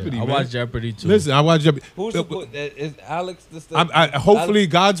watch that Jeopardy, nigga. I man. watch Jeopardy too. Listen, I watch Jeopardy. Who's is Alex the Hopefully,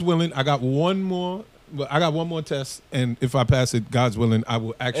 God's willing. I got one more. I got one more test, and if I pass it, God's willing, I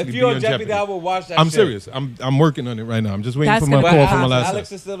will actually If be you're on on Jeopardy. Jeopardy, I will watch that. I'm shit. serious. I'm working on it right now. I'm just waiting That's for my gonna call be from my awesome. last Alex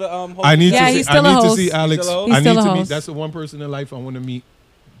test. is still the host. I need Yeah, to he's see. still a I need to host. see Alex. He's still a host. I He's need still a to meet. host. That's the one person in life I want to meet.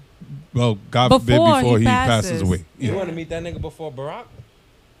 Well, God forbid Before before he he passes passes. away. You Yeah, want to meet that nigga before Barack?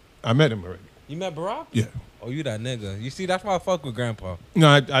 I met him already. You met Barack? Yeah. Oh, you that nigga. You see, that's why I fuck with Grandpa. No,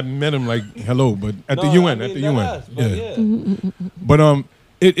 I met him like hello, but at the No, UN, I at mean, the UN. that ass, but Yeah. But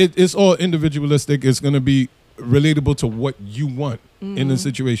it's all individualistic. It's gonna be relatable to what you want in the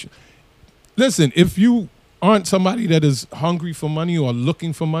situation. Listen, if you aren't somebody that is hungry for money or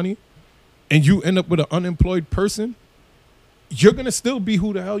looking for money, and you end up with an unemployed person, you're gonna still be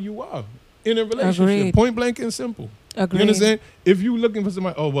who the hell you are in a relationship. Agreed. Point blank and simple. Agreed. You understand? If you looking for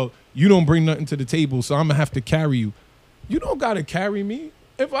somebody, oh well, you don't bring nothing to the table, so I'm gonna have to carry you. You don't gotta carry me.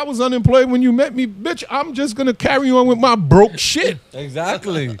 If I was unemployed when you met me, bitch, I'm just gonna carry on with my broke shit.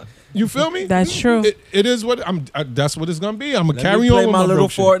 Exactly. You feel me? That's true. It is what that's what it's gonna be. I'm gonna Let carry me on play with my little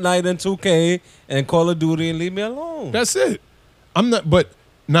broke shit. Fortnite and 2K and Call of Duty and leave me alone. That's it. I'm not. But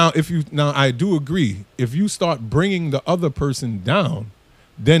now, I do agree. If you start bringing the other person down,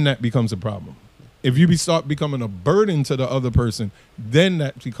 then that becomes a problem. If you start becoming a burden to the other person, then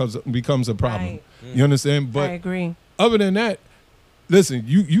that becomes a problem. Right. You understand? I But agree. other than that, listen,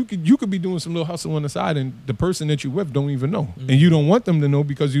 you could be doing some little hustle on the side, and the person that you with don't even know, and you don't want them to know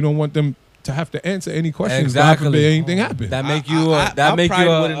because you don't want them to have to answer any questions. God Exactly. forbid anything happen. That make you. I that make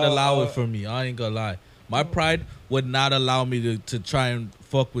probably you. wouldn't allow it for me. I ain't gonna lie. My pride would not allow me to try and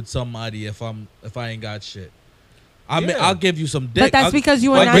fuck with somebody if I ain't got shit. I'll give you some dick. But that's because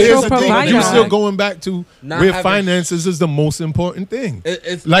you a But natural here's the thing, provider. you're still going back to Not where having- finances is the most important thing.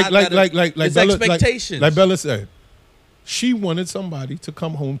 It's Like not that Bella, it's expectations. like Bella said, she wanted somebody to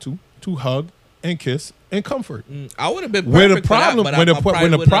come home to hug and kiss and comfort. I would have been Where perfect the problem, for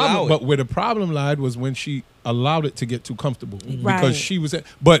that, but where the problem lied was when she allowed it to get too comfortable Right. because she was.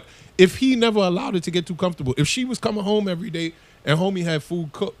 But if he never allowed it to get too comfortable, if she was coming home every day and homie had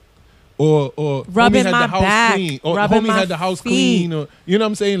food cooked, or Rubbing homie had my the house back, clean, or rubbing homie my had the house feet. clean, or you know what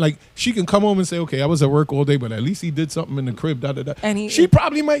I'm saying, like she can come home and say, okay, I was at work all day, but at least he did something in the crib. Da da da. And she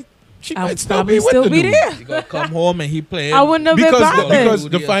probably might. She I might would still probably be with still the be dude. there. He gonna come home and he playing. I wouldn't have been bothered. Because the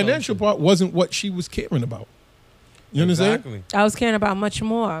Booty or financial something. part wasn't what she was caring about. You understand? Exactly. I was caring about much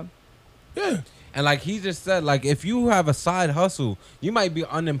more. Yeah. And like he just said, like if you have a side hustle, you might be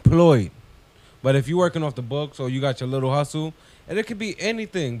unemployed. But if you're working off the books or you got your little hustle, and it could be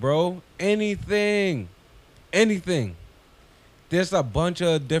anything, bro. Anything. Anything. There's a bunch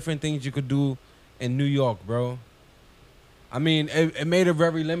of different things you could do in New York, bro. I mean, it made it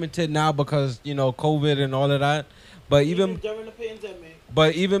very limited now because, you know, COVID and all of that. But even during the pandemic.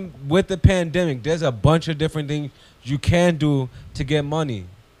 But even with the pandemic, there's a bunch of different things you can do to get money.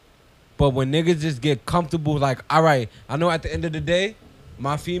 But when niggas just get comfortable, like, all right, I know at the end of the day,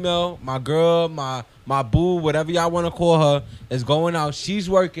 my female, my girl, my boo, whatever y'all want to call her, is going out. She's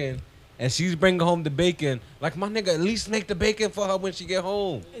working, and she's bringing home the bacon. Like, my nigga, at least make the bacon for her when she get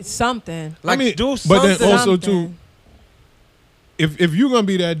home. It's something. Like, I mean, do but something. then also Something. too, if you're gonna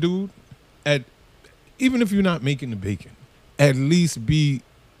be that dude, even if you're not making the bacon, at least be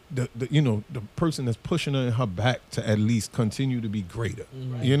the the person that's pushing her in her back to at least continue to be greater.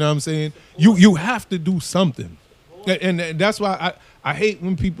 You know what I'm saying? You have to do something, and that's why I hate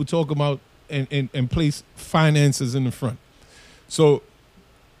when people talk about and place finances in the front. So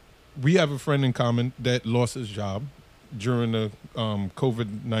we have a friend in common that lost his job during the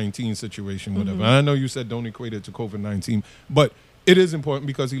COVID-19 situation, whatever. I know you said don't equate it to COVID-19, but it is important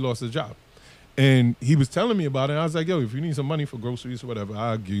because he lost his job. And he was telling me about it. And I was like, yo, if you need some money for groceries or whatever,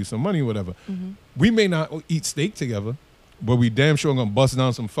 I'll give you some money or whatever. We may not eat steak together, but we damn sure gonna bust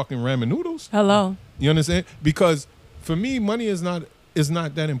down some fucking ramen noodles. Hello. You understand? Because for me, money is not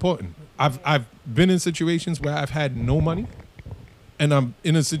that important. I've been in situations where I've had no money, and I'm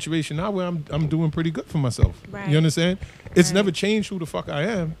in a situation now where I'm doing pretty good for myself. Right. You understand? It's Right. never changed who the fuck I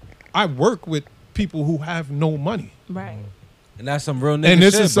am. I work with people who have no money, Right. And that's some real nigga and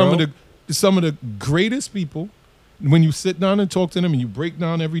this shit, is some bro. of the greatest people. When you sit down and talk to them, and you break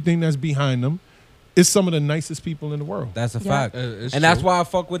down everything that's behind them, it's some of the nicest people in the world. That's a Yeah. fact. It's And that's true. why I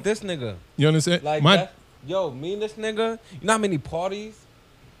fuck with this nigga. You understand? Like, My that, yo, me and this nigga, you know how many parties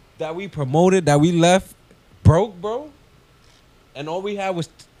that we promoted, that we left broke, bro? And all we had was,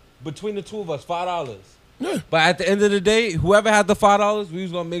 between the two of us, $5. Yeah. But at the end of the day, whoever had the $5, we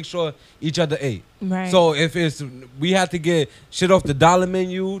was gonna make sure each other ate. Right. So if we had to get shit off the dollar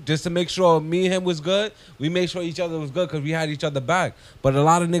menu just to make sure me and him was good, we made sure each other was good because we had each other back. But a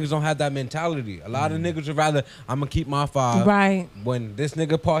lot of niggas don't have that mentality. A lot of niggas would rather, I'm gonna keep my $5. Right. When this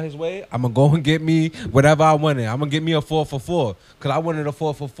nigga part his way, I'm gonna go and get me whatever I wanted. I'm gonna get me a 4 for $4 because I wanted a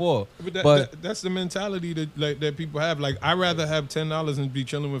 4 for $4. But that's the mentality that people have. Like, I'd rather have $10 and be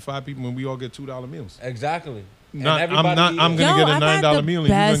chilling with 5 people when we all get $2 meals. Exactly. And I'm everybody not. I'm eating. gonna get a I've had $9 the meal and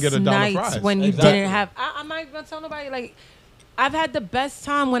you're gonna best get a $1 nights fries. when you Exactly. didn't have. I'm not gonna tell nobody. Like, I've had the best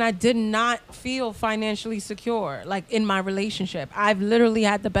time when I did not feel financially secure, like in my relationship. I've literally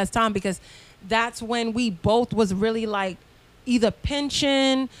had the best time because that's when we both was really like either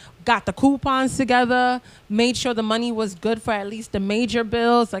pinching, got the coupons together, made sure the money was good for at least the major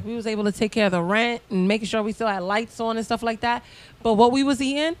bills. Like, we was able to take care of the rent and making sure we still had lights on and stuff like that. But what we was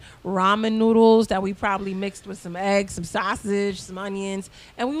eating, ramen noodles that we probably mixed with some eggs, some sausage, some onions,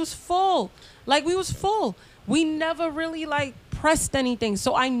 and we was full. Like, we was full. We never really like pressed anything.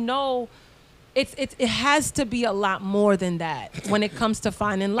 So I know it has to be a lot more than that when it comes to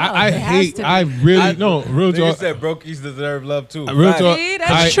finding love. I It has hate. to be. I really no real Nigga talk. said brokies deserve love too. Real Fact. talk. See,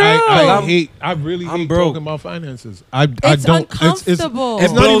 that's true. I hate. I really I'm hate broke. talking about finances. I It's don't. uncomfortable.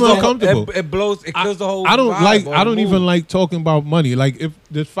 It's not even blows the whole- uncomfortable. It blows. It kills the whole. I don't vibe like. or I don't mood. even like talking about money. Like, if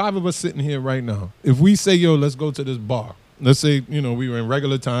there's 5 of us sitting here right now, if we say, "Yo, let's go to this bar." Let's say, we were in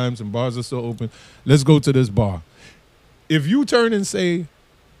regular times and bars are still open. Let's go to this bar. If you turn and say,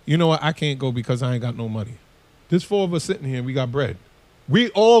 "You know what? I can't go because I ain't got no money." There's 4 of us sitting here and we got bread. We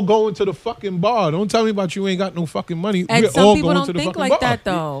all going to the fucking bar. Don't tell me about you ain't got no fucking money. And We're some all people going don't to the think fucking like bar. that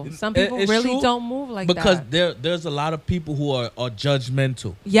though. Some people It's really true, don't move like because that. there's a lot of people who are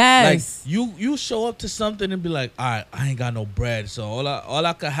judgmental. Yes. Like you show up to something and be like, all right, I ain't got no bread, so all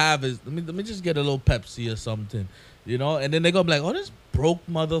I could have is let me just get a little Pepsi or something, you know. And then they gonna be like, oh, this broke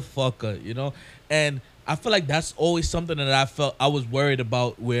motherfucker, you know. And I feel like that's always something that I was worried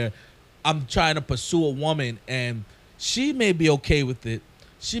about, where I'm trying to pursue a woman and she may be okay with it.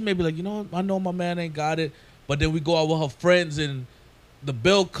 She may be like, you know, I know my man ain't got it, but then we go out with her friends and the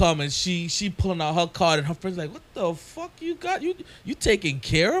bill come and she pulling out her card and her friends like, what the fuck you got? You taking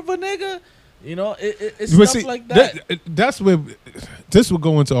care of a nigga? You know, it's But stuff see, like that. that's where this will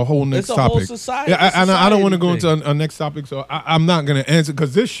go into a whole next It's a whole topic. society- Yeah, and I don't want to go society into a next topic, so I'm not gonna answer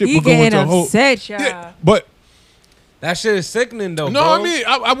because this shit He will go getting into a whole. upset, y'all. Yeah, but That shit is sickening though. no, bro. I mean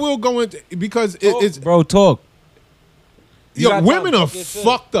I will go into because it's bro. Talk. You yo, gotta women talk are fucking shit.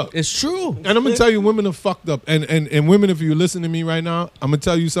 fucked up. It's true. And I'm gonna tell you, women are fucked up. And women, if you listen to me right now, I'm gonna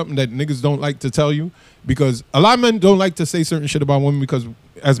tell you something that niggas don't like to tell you, because a lot of men don't like to say certain shit about women, because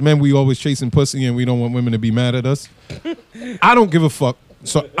as men we always chasing pussy and we don't want women to be mad at us. I don't give a fuck,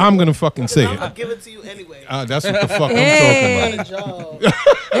 so I'm gonna fucking say I'm it. gonna give it to you anyway. That's what the fuck Hey. I'm talking about. Job.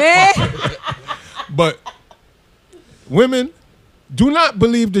 Eh? But women, do not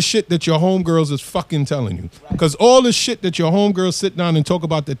believe the shit that your homegirls is fucking telling you. Because all the shit that your homegirls sit down and talk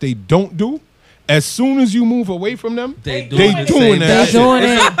about that they don't do, as soon as you move away from them, They doing the that same shit. shit. doing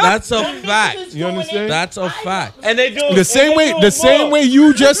It's it. That's a fact. You understand? That's a fact. And they do The same way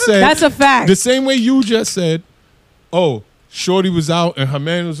you just said. That's a fact. The same way you just said, oh, Shorty was out and her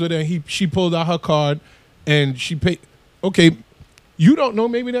man was with her and she pulled out her card and she paid. Okay, you don't know,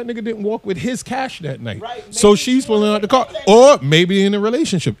 maybe that nigga didn't walk with his cash that night. Right, So maybe she's she pulling out the card. Or maybe in a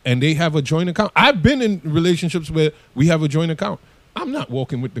relationship and they have a joint account. I've been in relationships where we have a joint account. I'm not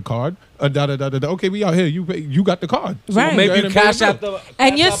walking with the card. Okay, we out here. You pay, you got the card. So Right. go Maybe ahead you and pay cash the out bill. the.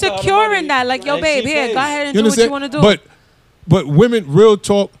 And you're cash out the securing money, that. Like, yo, and babe, she here, pays. go ahead and You do what you understand? want to do. But women, real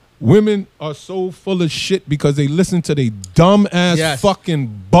talk, women are so full of shit because they listen to their dumb ass Yes.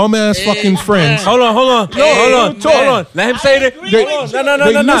 fucking bum ass fucking friends. Hold on. Hold on. Let him say that. They, No.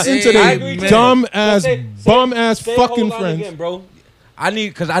 they listen to I their agree. dumb ass bum ass Say fucking hold on friends. again, bro. I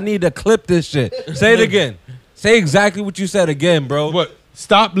need to clip this shit. Say it again. Say exactly what you said again, bro. But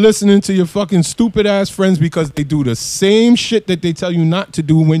stop listening to your fucking stupid ass friends because they do the same shit that they tell you not to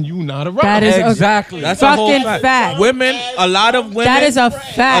do when you not around. That is Exactly. That's a whole fucking fact. fact. Women, a lot of women. That is a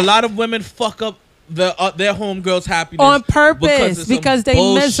fact. A lot of women fuck up their homegirls' happiness On purpose of some because they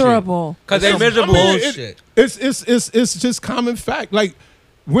bullshit. miserable. Because they Some miserable. bullshit. It's just common fact. Like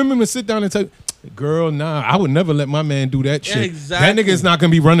women would sit down and tell you, girl, nah, I would never let my man do that shit. exactly. That nigga's not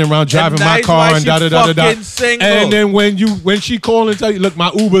gonna be running around driving And my that's car why and she da da da da da. fucking single. And then when she call and tell you, look,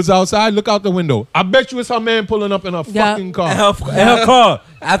 my Uber's outside, look out the window. I bet you it's her man pulling up in her Yeah. fucking car. And her car.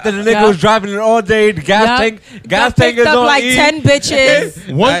 After the nigga Yeah. was driving it all day, the gas tank Got tank picked is up on like E. 10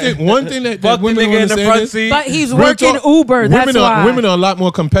 bitches. One thing that Fuck the women don't nigga in the understand front is seat. But he's real working talk, Uber. That's women why. women are a lot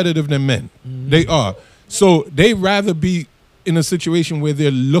more competitive than men. They are. So they rather be in a situation where they're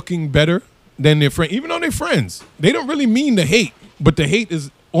looking better than their friend, even though they're friends. They don't really mean the hate, but the hate is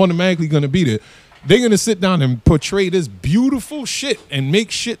automatically going to be there. They're going to sit down and portray this beautiful shit and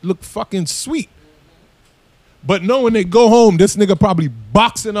make shit look fucking sweet. But knowing they go home, this nigga probably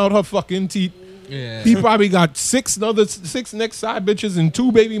boxing out her fucking teeth. Yeah. He probably got six next side bitches and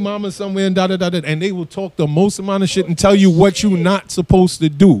 2 baby mamas somewhere and da da da da, and they will talk the most amount of shit and tell you what you're not supposed to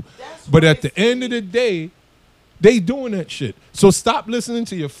do. But at the end of the day, they doing that shit. So stop listening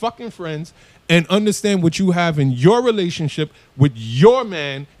to your fucking friends and understand what you have in your relationship with your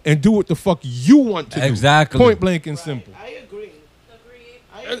man and do what the fuck you want to do. Exactly. Point blank and simple. I agree.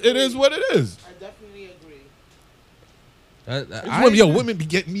 It is what it is. I definitely agree. Women be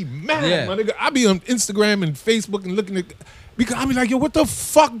getting me mad, Yeah. my nigga. I be on Instagram and Facebook and looking at, because I be like, yo, what the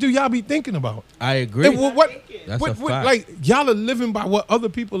fuck do y'all be thinking about? I agree. And what That's a fact. like y'all are living by what other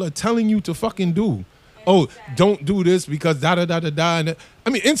people are telling you to fucking do. Oh, don't do this because da da da da da. And I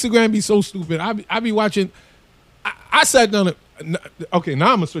mean, Instagram be so stupid. I be watching. I sat down. Okay, now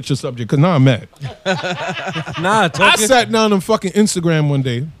I'm gonna switch the subject because now I'm mad. Nah, I talking. sat down on fucking Instagram one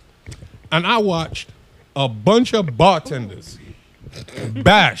day, and I watched a bunch of bartenders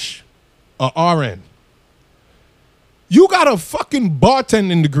bash a RN. You got a fucking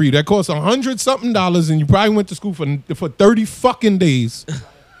bartending degree that costs $100-something, and you probably went to school for 30 fucking days.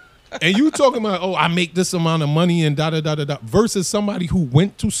 And you talking about, oh, I make this amount of money and da da da da da, versus somebody who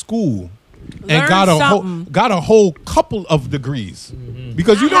went to school Learn something. got a whole couple of degrees.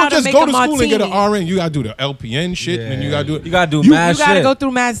 Because you How don't to just make go a to school and get an martini. RN. You gotta do the LPN shit, and you gotta do it. You gotta do You- mad You gotta shit. go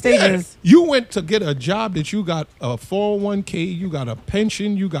through mad Yeah. stages. You went to get a job that you got a 401k, you got a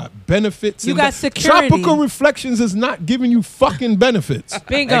pension, you got benefits. You and got that. security. Tropical Reflections is not giving you fucking benefits.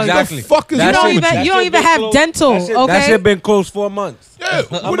 Bingo. Exactly. The fuck is That wrong shit- with even- you? you don't shit even been have closed- dental, That shit, okay? That shit been closed 4 months. Yeah,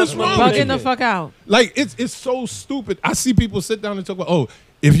 what is wrong with Bugging you? the fuck out. Like it's so stupid. I see people sit down and talk about, oh,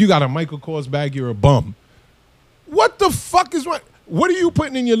 if you got a Michael Kors bag, you're a bum. What the fuck is wrong? What are you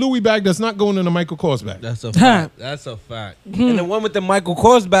putting in your Louis bag that's not going in a Michael Kors bag? That's a fact. That's a fact. And the one with the Michael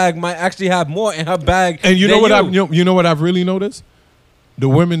Kors bag might actually have more in her bag. And you know than what you know what I've really noticed? The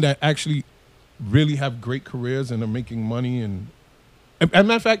women that actually really have great careers and are making money and as a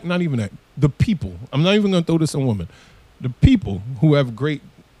matter of fact, not even that. The people. I'm not even gonna throw this on women. The people who have great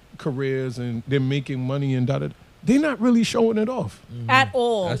careers and they're making money and they're not really showing it off. At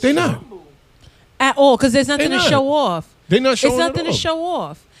all. That's They're not. At all. Because there's nothing They're to not. show off. They're not showing It's nothing it to off. show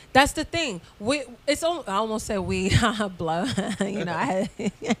off. That's the thing. I almost said we, blah, you know,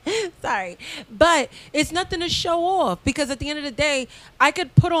 sorry. But it's nothing to show off because at the end of the day, I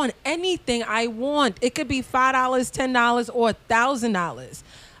could put on anything I want. It could be $5, $10, or $1,000.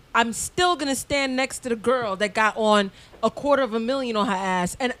 I'm still going to stand next to the girl that got on $250,000 on her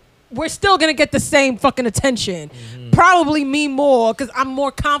ass. And we're still going to get the same fucking attention. Probably me more because I'm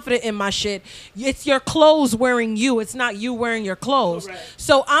more confident in my shit. It's your clothes wearing you. It's not you wearing your clothes.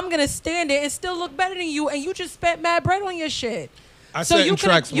 So I'm going to stand there and still look better than you. And you just spent mad bread on your shit. I So sat you in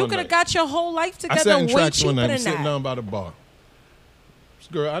tracks could one have night. got your whole life I together sat in way tracks cheaper one night. I'm than sitting that. down by the bar. This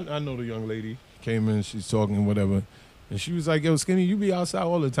girl, I know the young lady came in. She's talking whatever, and she was like, "Yo, Skinny, you be outside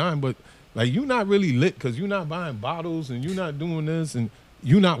all the time, but like you not really lit because you not buying bottles and you not doing this and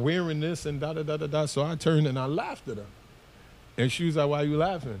you not wearing this and da da da da da." So I turned and I laughed at her, and she was like, "Why you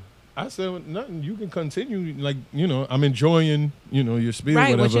laughing?" I said, well, "Nothing. You can continue. Like I'm enjoying your spiel, Right,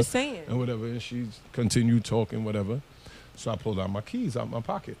 whatever, what you're saying. and whatever." And she continued talking, whatever. So I pulled out my keys out my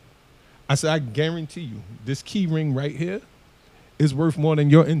pocket. I said, "I guarantee you, this key ring right here is worth more than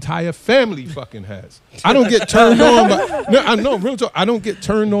your entire family fucking has." I don't get turned on by I know, real talk. I don't get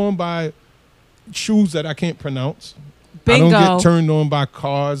turned on by shoes that I can't pronounce. I don't Bingo. get turned on by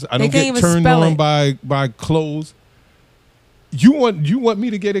cars. I They don't can't get even turned spell on it. by clothes. You want me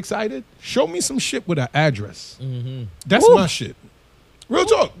to get excited? Show me some shit with an address. That's my shit. Real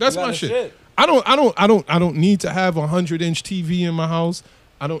talk. That's You got my a shit. shit. I don't need to have a 100-inch TV in my house.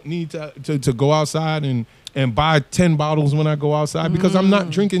 I don't need to go outside and buy 10 bottles when I go outside because I'm not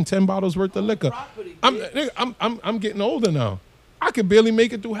drinking 10 bottles worth of liquor. I'm getting older now. I could barely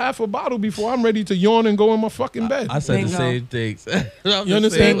make it through half a bottle before I'm ready to yawn and go in my fucking bed. I said Bingo. the same things. You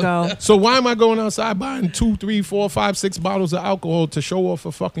understand? Bingo. So why am I going outside buying 2, 3, 4, 5, 6 bottles of alcohol to show off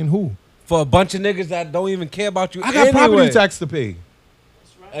for fucking who? For a bunch of niggas that don't even care about you I got anyway. property tax to pay.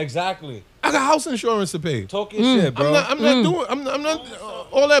 Exactly. I got house insurance to pay. Talk your shit, bro. I'm not doing. I'm not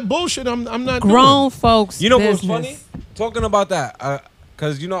all that bullshit. I'm not Grown folks. You know business. what's funny? Talking about that,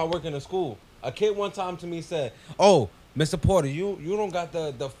 because I work in a school. A kid one time to me said, "Oh, Mr. Porter, you don't got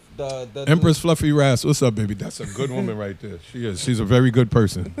the Empress Fluffy Rass. What's up, baby? That's a good woman right there. She is. She's a very good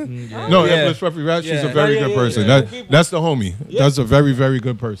person. No, Yeah. Empress Fluffy Rass. She's Yeah. a very Yeah, good yeah, person. yeah. That's the homie. Yeah. That's a very, very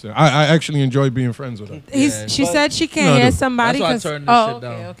good person. I actually enjoy being friends with her. She But- said she can't No, hear no. somebody. That's why I 'cause- turned this oh, shit okay,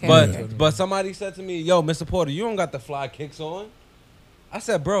 down. okay. But okay. but somebody said to me, "Yo, Mr. Porter, you don't got the fly kicks on." I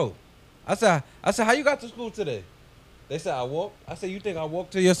said, "Bro," I said, "How you got to school today?" They said, "I walked." I said, "You think I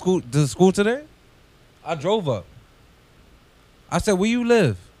walked to the school today?" I drove up. I said, "Where you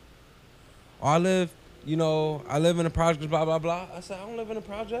live?" "Oh, I live in the projects, blah blah blah." I said, "I don't live in the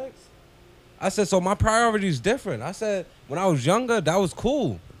projects." I said, "So my priorities different." I said, "When I was younger, that was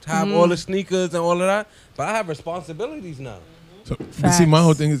cool to have all the sneakers and all of that, but I have responsibilities now." So, but see, my Facts.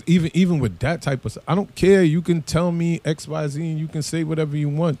 whole thing is even with that type of stuff, I don't care. You can tell me X, Y, Z, and you can say whatever you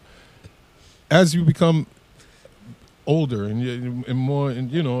want. As you become older and more,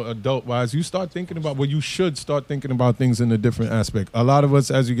 adult wise, you start thinking about you should start thinking about things in a different aspect. A lot of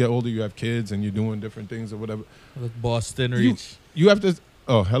us, as you get older, you have kids and you're doing different things or whatever. With Boston You, Reach. you have to.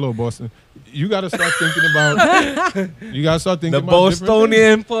 Oh, hello, Boston. You got to start thinking about. You got to start thinking The about different things.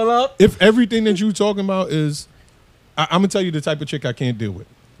 Bostonian pull up. If everything that you talking about is, I'm gonna tell you the type of chick I can't deal with.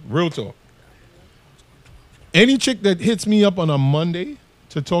 Real talk. Any chick that hits me up on a Monday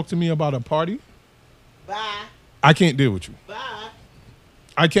to talk to me about a party, Bye. I can't deal with you. Bye.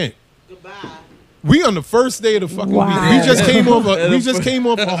 I can't. Goodbye. We on the first day of the fucking Wow. week. We just came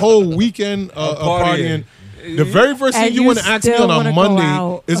off a whole weekend of partying. partying. The very first thing And you you want to ask me still on a wanna go Monday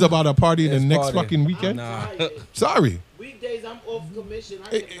out. is about a party the It's next party. fucking weekend. Nah. Sorry. We weekdays I'm off commission.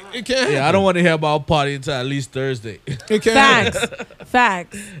 It can't happen. Yeah, I don't want to hear about party until at least Thursday. It can't happen.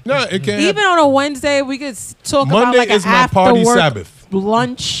 Facts. No, it can't Even happen. on a Wednesday, we could talk Monday about like is an my after party work Sabbath.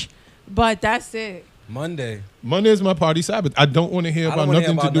 lunch, but that's it. Monday. Monday is my party Sabbath. I don't want to hear I about don't wanna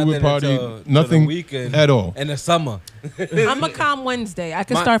hear nothing to about do with nothing party, until nothing the weekend at all. in the summer. I'm a calm Wednesday. I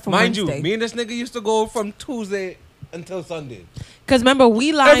can start from Mind Wednesday. you, me and this nigga used to go from Tuesday until Sunday. Because remember,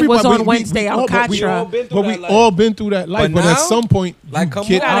 We Line was Everybody- on Wednesday on but we Katra. been through But we that life. all been through that life. But now, at some point, like, you come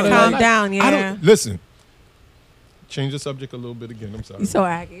get on. out of Gotta that calm life. down, I yeah. don't listen. Change the subject a little bit again. I'm sorry. You so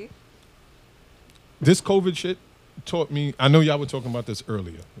aggy. This COVID shit taught me. I know y'all were talking about this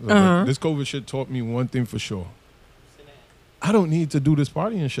earlier. but Uh-huh. This COVID shit taught me one thing for sure. I don't need to do this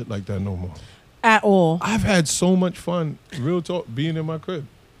party and shit like that no more. At all. I've had so much fun, real talk, being in my crib.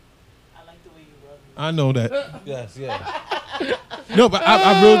 I like the way you rub me. I know that. Yes, yeah. No, but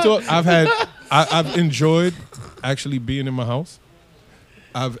I real talk. I've enjoyed actually being in my house.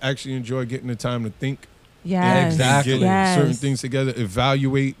 I've actually enjoyed getting the time to think, Yes. Exactly. get Yes. certain things together,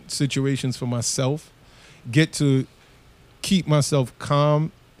 evaluate situations for myself, get to keep myself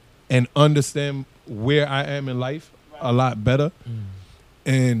calm and understand where I am in life a lot better.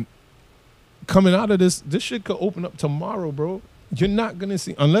 And coming out of this shit could open up tomorrow, bro. You're not gonna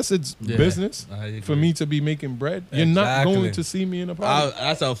see, unless it's Yeah, business I agree. for me to be making bread. You're not Exactly. going to see me in a party.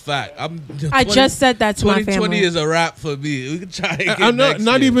 That's a fact. I just said that to my 2020 family. is a wrap for me. We can try again. I'm not next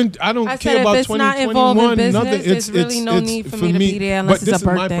not year. even. I don't I said care if about it's not 2021. involving business, nothing. there's really no need for me to be there unless but it's this a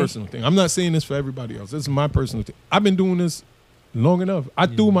is birthday. my personal thing. I'm not saying this for everybody else. This is my personal thing. I've been doing this long enough. I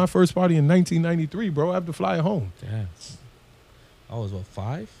threw my first party in 1993, bro. I have to fly it home. Damn. I was what,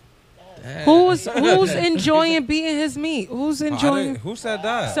 5? Damn. Who's enjoying beating his meat? Who's I enjoying? didn't- who said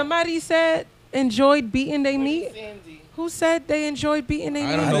that? Somebody said enjoyed beating their meat. Sandy. Who said they enjoyed beating their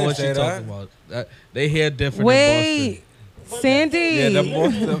I meat? don't I know didn't what say she's that. talking about. They hear different Wait, Sandy. Yeah,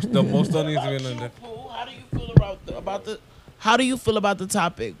 the most on these About women. you, Pooh, how do you feel about the how do you feel about the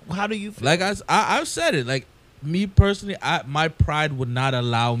topic? How do you feel? in Boston. Like I've said it. Like me personally, my pride would not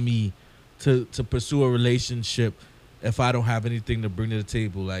allow me to pursue a relationship if I don't have anything to bring to the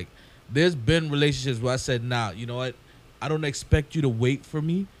table. Like there's been relationships where I said, nah, you know what? I don't expect you to wait for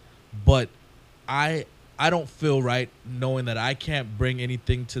me, but I don't feel right knowing that I can't bring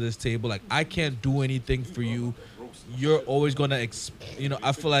anything to this table. Like I can't do anything for you. You're always gonna,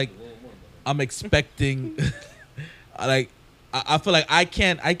 I feel like I'm expecting, like I feel like I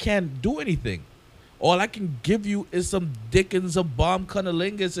can't do anything. All I can give you is some dickens of bomb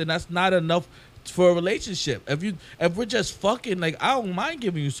cunnilingus, and that's not enough for a relationship. If we're just fucking, like I don't mind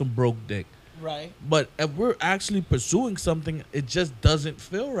giving you some broke dick. right. But if we're actually pursuing something, it just doesn't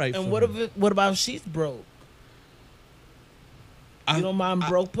feel right. And for what me. what about if she's broke? You don't mind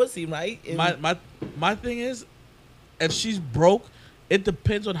broke pussy, right? And My thing is, if she's broke, it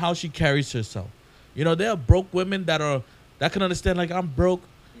depends on how she carries herself. You know, there are broke women that can understand, like, I'm broke,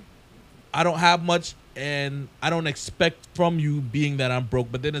 I don't have much, and I don't expect from you being that I'm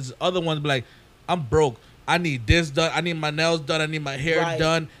broke. But then there's other ones be like, I'm broke, I need this done, I need my nails done, I need my hair Right.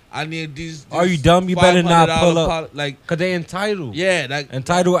 done, I need these. Are you dumb? You better not pull $500 up. like, Cause they entitled. yeah, like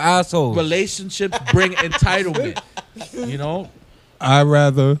Entitled assholes. relationships bring entitlement. You know, I'd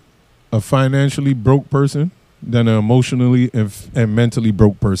rather a financially broke person than an emotionally and mentally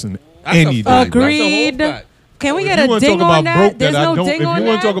broke person. That's a Any fact. day. bro. Agreed. That's a whole fact. Can we If get you a wanna ding talk about on that? broke There's that I no don't, ding if on you that.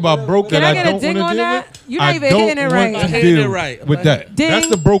 want to talk about broke Can that I I get a don't ding want on to deal that? with, You're not I even don't hitting it want right. to I'm hitting deal it right. with that. Ding. That's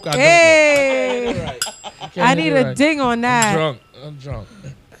the broke I don't Hey, I need a ding on that. I'm drunk.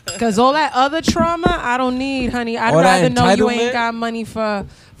 Cause all that other trauma, I don't need, honey. I'd All that rather know you entitlement? ain't got money for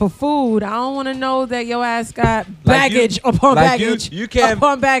food. I don't want to know that your ass got Like you- baggage upon like baggage. You can't.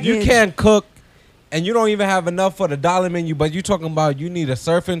 upon baggage. You can't cook, and you don't even have enough for the dollar menu. But you talking about you need a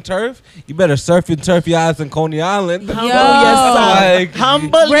surf and turf? You better surf and turf your ass in Coney Island. Humble Yo. yourself. Like,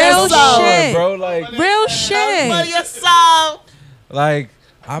 Humble Real yourself. shit. bro. Like, Humble Real shit. yourself. like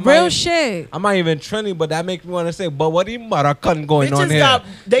Real shit. I'm not even trending, but that makes me want to say, but what the maracan going on Bitches here? got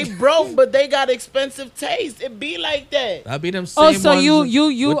they broke, but they got expensive taste. It be like that. That be them same Oh, so ones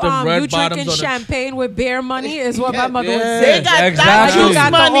you with them red you bottoms drinking on the- champagne with bear money is what my mother would Yeah. say. They got Exactly. thigh You juice got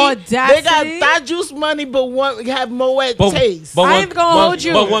the money. They got audacity. thigh juice money, but one have moet taste. I ain't gonna hold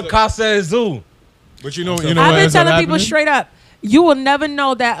you. But when Casa is zoo, But you know I've what been ends up telling people happening? straight up, you will never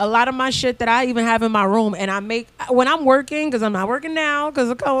know that a lot of my shit that I even have in my room, and I make when I'm working, because I'm not working now,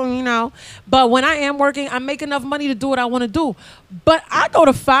 because but when I am working, I make enough money to do what I want to do. But I go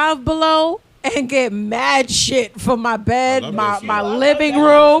to Five Below and get mad shit for my bed, love my that shit. my living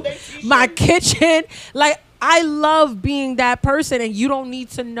room, my kitchen. Like I love being that person, and you don't need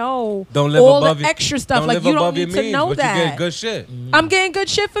to know Don't live all above the your- extra stuff. Don't Like live you don't above your need to means, know but that. you get good shit. I'm getting good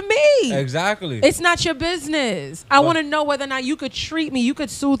shit for me. Exactly. It's not your business. I want to know whether or not you could treat me. You could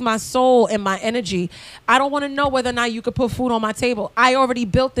soothe my soul and my energy. I don't want to know whether or not you could put food on my table. I already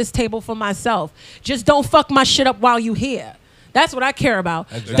built this table for myself. Just don't fuck my shit up while you here. That's what I care about.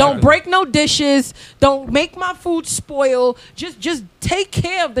 Exactly. Don't break no dishes. Don't make my food spoil. Just take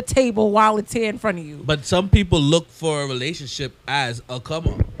care of the table while it's here in front of you. But some people look for a relationship as a come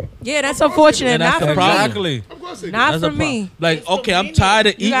up. Yeah, that's unfortunate. And that's Not the for problem. me. Exactly. Of course they do. Not That's for a problem. me. Like, It's okay, I'm convenient. tired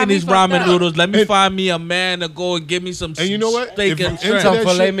of You got eating me these fucked ramen up. noodles. Let me And- find me a man to go and give me some And you know what? steak If you and into shrimp. Some that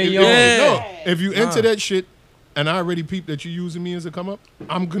filet shit, mignon. Yeah. if you into that shit, and I already peeped that you using me as a come up,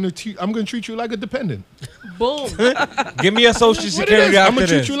 I'm gonna treat you like a dependent. Boom. Give me a social What it security is, after I'ma treat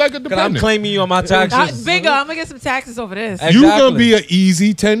this. you like a 'Cause I'm dependent. claiming you on my taxes. Bigger. I'm gonna get some taxes over this. Hey. You Exactly. gonna be an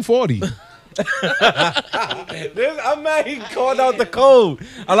easy 1040. I'm mad he called out the code.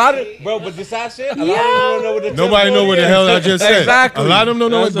 A lot of but this that shit. A lot of people don't know what the Nobody know what the hell I just said. Exactly. A lot of them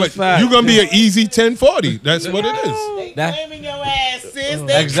don't know That's it, a but fact. you gonna be an easy 1040. That's what it is. They That- claiming your ass, sis.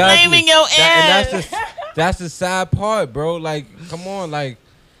 They Exactly. claiming your ass. And that's the sad part, bro. Like, come on, like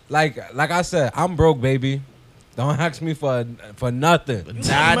I said, I'm broke, baby. Don't ask me for nothing.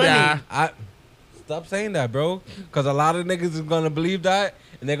 Nada. I stop saying that, bro. Cause a lot of niggas is gonna believe that,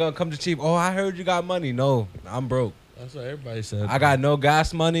 and they're gonna come to Chief. Oh, I heard you got money. No, I'm broke. That's what everybody said. I got no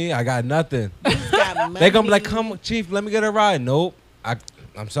gas money. I got nothing. Got They gonna be like, money. come, Chief, let me get a ride. Nope.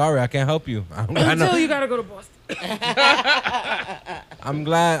 I'm sorry, I can't help you. I don't got no- Until you gotta go to Boston. I'm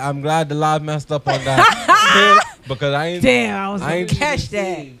glad the live messed up on that. Because I ain't. Damn, I was I gonna ain't- catch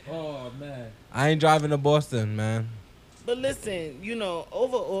that. Oh man. I ain't driving to Boston, man. But listen,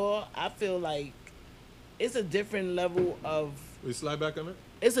 overall, I feel like it's a different level of We slide back on it.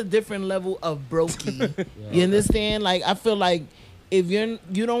 it's a different level of brokey. You understand? Like I feel like if you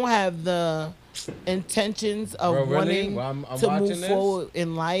don't have the intentions of Bro, really? wanting Well, I'm to watching move this. forward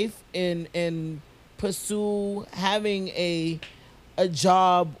in life and pursue having a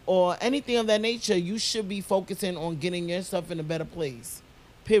job or anything of that nature, you should be focusing on getting yourself in a better place.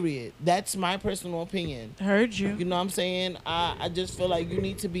 Period. That's my personal opinion. Heard you. You know what I'm saying? I just feel like you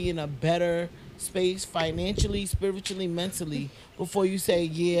need to be in a better space financially, spiritually, mentally before you say,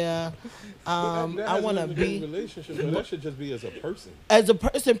 yeah, I want to be relationship. But that should just be as a person. as a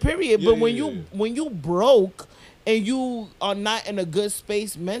person, period. Yeah, But when yeah, when you broke and you are not in a good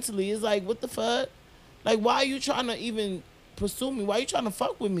space mentally, it's like, what the fuck? Like, why are you trying to even pursue me? Why are you trying to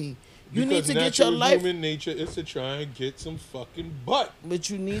fuck with me? You need to get your life, Human nature is to try and get some fucking butt. but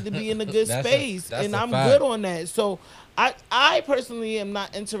you need to be in a good That's a- space, that's and a I'm fact. good on that. So I personally am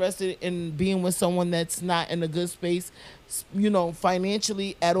not interested in being with someone that's not in a good space,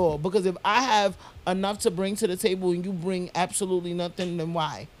 financially at all. Because if I have enough to bring to the table and you bring absolutely nothing, then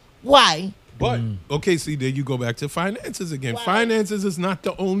why? Why? But okay, see, there you go back to finances again. Why? Finances is not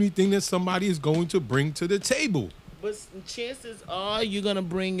the only thing that somebody is going to bring to the table. But chances are you're gonna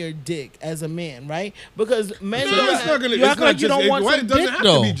bring your dick as a man, right? Because men, No, it's not gonna. you It's act not like you just. don't want It some doesn't dick, have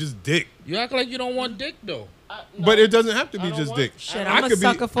though. to be just dick. You act like you don't want dick though. But it doesn't have to be I don't just want- dick. Shit, I I'm a could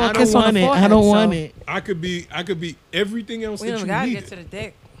sucker be. for a I kiss don't on want the it. forehead. I don't so want it. I could be everything else We that don't you gotta need. get to the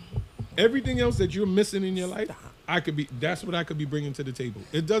dick. Everything else that you're missing in your life, I could be. That's what I could be bringing to the table.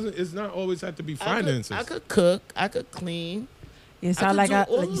 It doesn't. It's not always have to be finances. I could cook. I could clean. You sound could like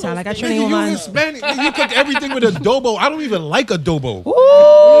do all you sound like I those train things. with Nigga, mine. you Hispanic. Nigga, you cook everything with adobo. I don't even like adobo.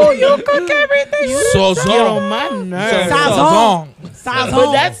 Ooh, you cook everything. So Get on my nerves. Sazon.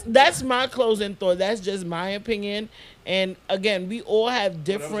 But that's my closing thought. That's just my opinion. And again, we all have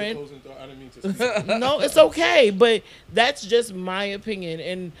different. No, it's okay, but that's just my opinion.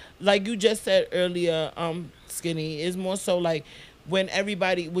 And like you just said earlier, Skinny, is more so like when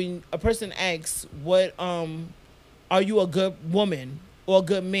a person asks, "What are you a good woman or a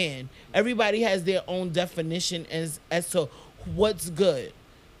good man?" Everybody has their own definition as to what's good.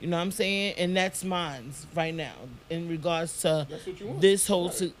 You know what I'm saying? And that's mine right now in regards to this whole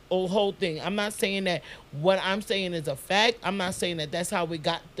thing. I'm not saying that what I'm saying is a fact. I'm not saying that that's how it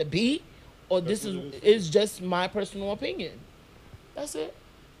got to be, or this is just my personal opinion. That's it.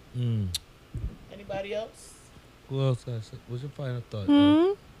 Anybody else? Who else got say? What's your final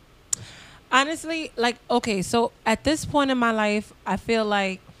thought? Honestly, like, okay, so at this point in my life, I feel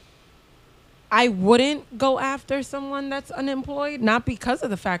like I wouldn't go after someone that's unemployed, not because of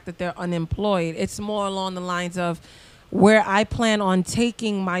the fact that they're unemployed. It's more along the lines of where I plan on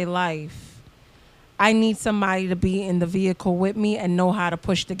taking my life. I need somebody to be in the vehicle with me and know how to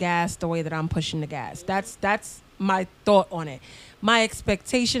push the gas the way that I'm pushing the gas. That's my thought on it. My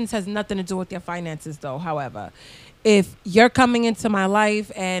expectations has nothing to do with your finances, though. However, if you're coming into my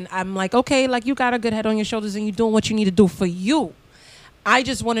life and I'm like, okay, like you got a good head on your shoulders and you're doing what you need to do for you, I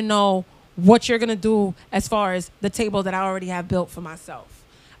just want to know what you're going to do as far as the table that I already have built for myself.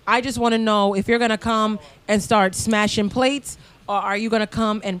 I just want to know if you're going to come and start smashing plates, or are you going to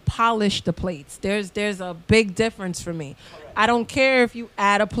come and polish the plates? There's a big difference for me. I don't care if you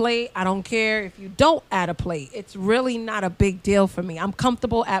add a plate. I don't care if you don't add a plate. It's really not a big deal for me. I'm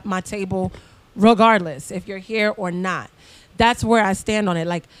comfortable at my table regardless if you're here or not. That's where I stand on it.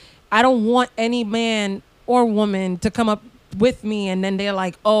 Like, I don't want any man or woman to come up with me and then they're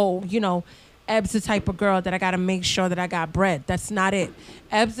like, oh, you know, Eb's the type of girl that I got to make sure that I got bread. That's not it.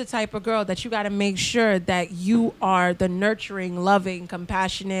 Eb's the type of girl that you got to make sure that you are the nurturing, loving,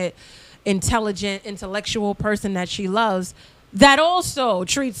 compassionate, intelligent, intellectual person that she loves, that also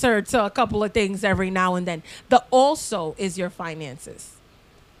treats her to a couple of things every now and then. The also is your finances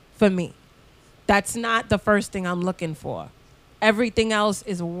for me. That's not the first thing I'm looking for. Everything else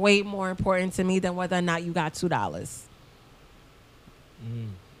is way more important to me than whether or not you got $2.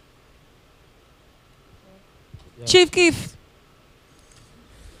 Chief Keef.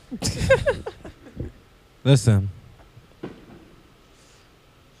 Listen.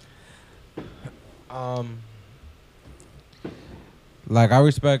 Like, I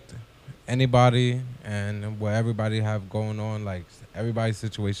respect anybody and what everybody have going on. Like, everybody's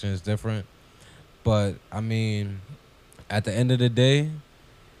situation is different. But, I mean, at the end of the day,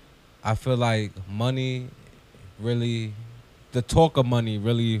 I feel like money really, the talk of money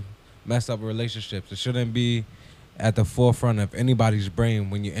really mess up relationships. It shouldn't be at the forefront of anybody's brain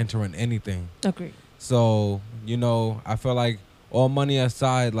when you're entering anything. Agreed. So, you know, I feel like all money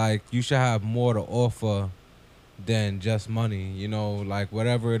aside, like, you should have more to offer than just money, you know, like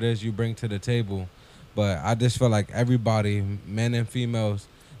whatever it is you bring to the table. But I just feel like everybody, men and females,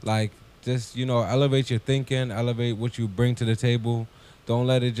 like, just, you know, elevate your thinking, elevate what you bring to the table. Don't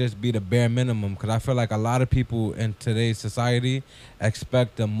let it just be the bare minimum, because I feel like a lot of people in today's society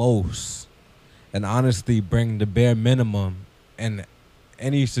expect the most and honestly bring the bare minimum in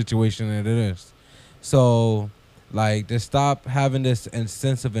any situation that it is. So, like, just stop having this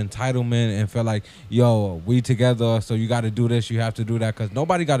sense of entitlement and feel like, yo, we together, so you got to do this, you have to do that, because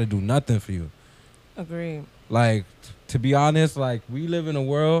nobody got to do nothing for you. Agreed. Like, to be honest, like, we live in a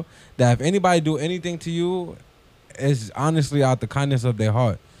world that if anybody do anything to you, it's honestly out the kindness of their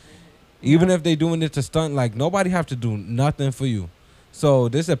heart. Even if they doing it to stunt, like, nobody have to do nothing for you. So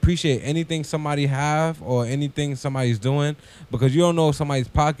just appreciate anything somebody have or anything somebody's doing, because you don't know somebody's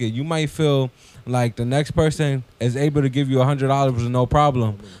pocket. You might feel like the next person is able to give you $100 with no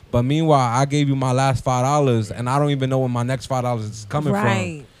problem, but meanwhile I gave you my last $5 and I don't even know where my next $5 is coming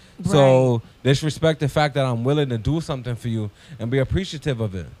from. So just respect the fact that I'm willing to do something for you and be appreciative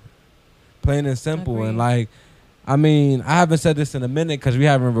of it. Plain and simple. Agreed. And like, I mean, I haven't said this in a minute because we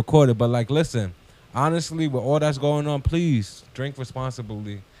haven't recorded, but like, listen, honestly, with all that's going on, please drink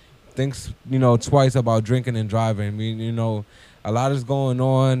responsibly. Think, you know, twice about drinking and driving. I mean, you know, a lot is going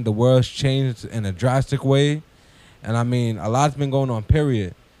on. The world's changed in a drastic way. And I mean, a lot's been going on,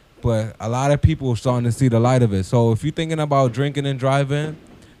 period. But a lot of people are starting to see the light of it. So if you're thinking about drinking and driving,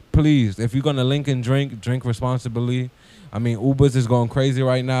 please, if you're going to link and drink responsibly. I mean, Ubers is going crazy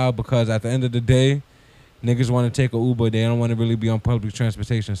right now because at the end of the day, niggas want to take an Uber. They don't want to really be on public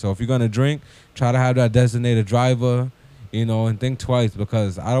transportation. So if you're going to drink, try to have that designated driver, you know, and think twice,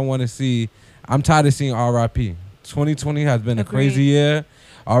 because I don't want to see, I'm tired of seeing RIP. 2020 has been a crazy year.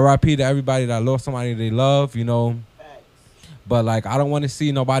 RIP to everybody that lost somebody they love, you know. But, like, I don't want to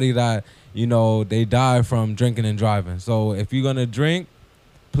see nobody that, you know, they die from drinking and driving. So if you're going to drink,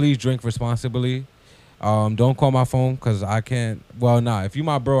 please drink responsibly. Don't call my phone because I can't. Well, nah, if you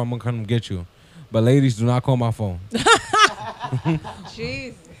my bro, I'm going to come get you. But ladies, do not call my phone.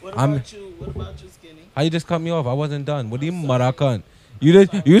 Jeez. What about you? What about you, Skinny? How you just cut me off? I wasn't done. What do you mean, mother cunt?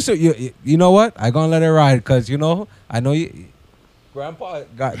 You know what? I gonna let it ride because, you know, I know you.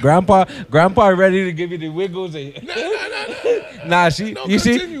 Grandpa ready to give you the wiggles. Nah, she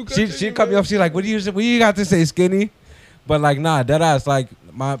cut me off. She like, what do you got to say, Skinny? But like, nah, that ass, like,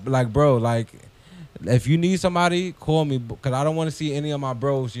 bro, like, if you need somebody, call me, because I don't want to see any of my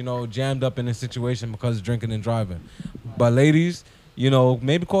bros, you know, jammed up in this situation because of drinking and driving. But ladies, you know,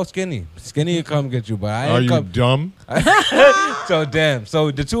 maybe call Skinny. Skinny will come get you, but I ain't Are you dumb? So damn.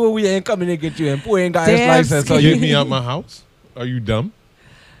 So the two of we ain't coming to get you, and Pooh ain't got his Damn, license. So Get you me out my house? Are you dumb?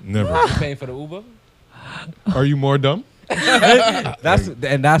 Never. paying for the Uber? Are you more dumb?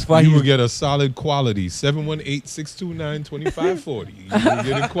 That's why you will he. get a solid quality 718-629-2540. You will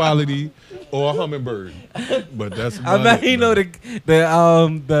get a quality or a Hummingbird, but that's I about bet it, you know man.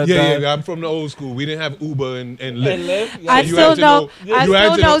 the I'm from the old school. We didn't have Uber and Lyft. I you still had to know. know- I you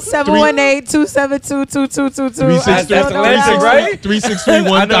had still to know know 718-272-2222. That's Atlantic, right? 363 I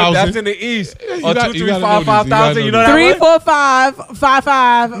know that's 1000. in the east. you Or got- 2 you 3 gotta 5 know these. 5000. You know that Three, one? 4, 5, 5,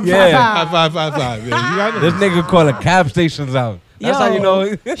 5, Yeah. 5555. Yeah, you got This nigga calling cab stations out. That's how you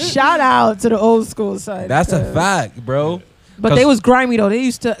know. Shout out to the old school side. That's a fact, bro. But they was grimy though. They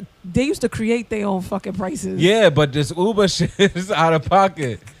used to create their own fucking prices. Yeah, but this Uber shit is out of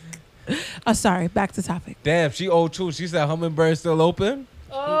pocket. Sorry. Back to topic. Damn, she old too. She said Hummingbird still open.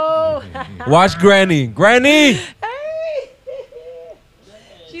 Oh. Watch Granny. Granny.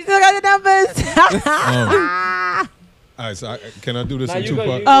 She still got the numbers. All right, so can I do this Nah, in you two go,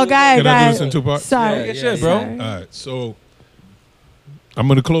 parts? you- Oh, guys, Can I do this in two parts? Sorry. Yeah, shit, bro. Sorry. All right, so I'm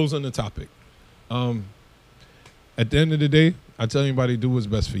gonna close on the topic. At the end of the day, I tell anybody do what's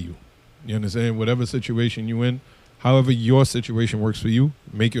best for you. You understand? Whatever situation you in, however your situation works for you,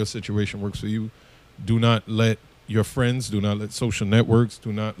 make your situation works for you. Do not let your friends, do not let social networks,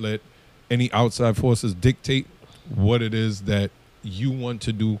 do not let any outside forces dictate what it is that you want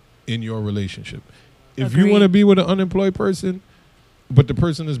to do in your relationship. If you Agreed. want to be with an unemployed person, but the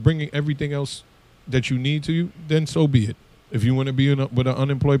person is bringing everything else that you need to you, then so be it. If you want to be with an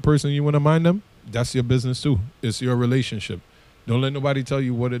unemployed person, you want to mind them, that's your business too. It's your relationship. Don't let nobody tell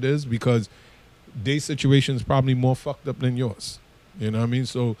you what it is, because their situation is probably more fucked up than yours. You know what I mean?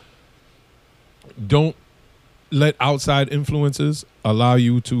 So don't let outside influences allow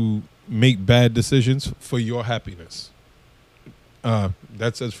you to make bad decisions for your happiness.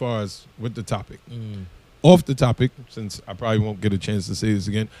 That's as far as with the topic. Off the topic, since I probably won't get a chance to say this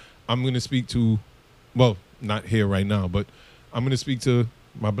again, I'm going to speak to, well, not here right now, but I'm going to speak to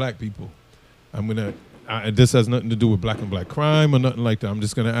my black people. This has nothing to do with black and black crime or nothing like that. I'm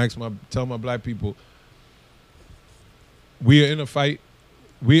just going to tell my black people, we are in a fight.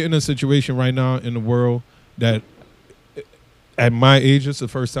 We're in a situation right now in the world that, at my age, it's the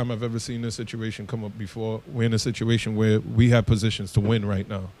first time I've ever seen this situation come up before. We're in a situation where we have positions to win right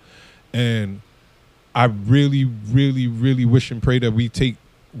now. And I really, really, really wish and pray that we take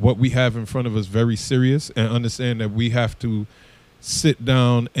what we have in front of us very serious and understand that we have to sit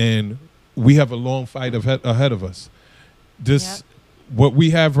down and we have a long fight ahead of us. What we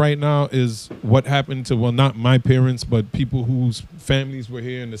have right now is what happened to, well, not my parents, but people whose families were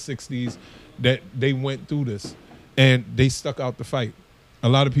here in the 60s, that they went through this and they stuck out the fight. A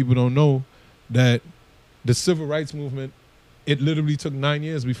lot of people don't know that the civil rights movement, it literally took 9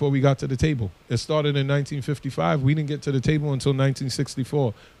 years before we got to the table. It started in 1955. We didn't get to the table until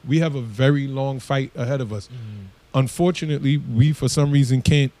 1964. We have a very long fight ahead of us. Unfortunately, we, for some reason,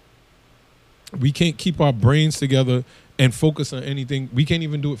 can't keep our brains together and focus on anything. We can't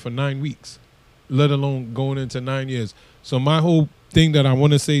even do it for 9 weeks, let alone going into 9 years. So my whole thing that I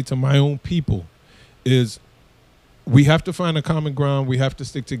want to say to my own people is we have to find a common ground. We have to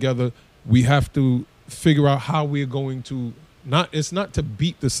stick together. We have to figure out how we're going to it's not to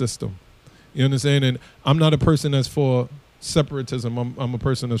beat the system. You understand? And I'm not a person that's for separatism. I'm a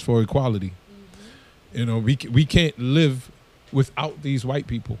person that's for equality. You know, we can't live without these white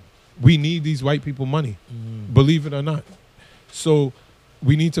people. We need these white people money, believe it or not. So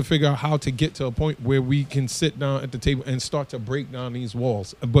we need to figure out how to get to a point where we can sit down at the table and start to break down these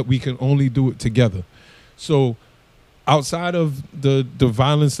walls, but we can only do it together. So outside of the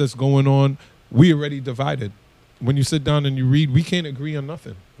violence that's going on, we already divided. When you sit down and you read, we can't agree on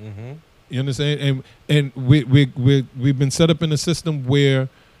nothing. You understand? And we've been set up in a system where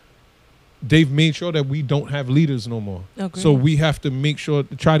they've made sure that we don't have leaders no more. Agreed. So we have to make sure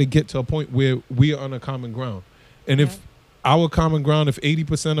to try to get to a point where we are on a common ground. And if our common ground, if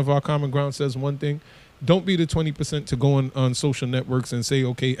 80% of our common ground says one thing, don't be the 20% to go on social networks and say,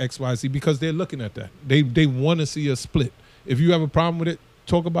 okay, X, Y, Z, because they're looking at that. They want to see us split. If you have a problem with it,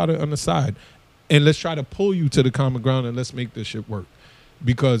 talk about it on the side. And let's try to pull you to the common ground and let's make this shit work.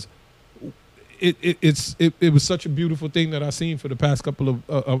 Because it was such a beautiful thing that I've seen for the past couple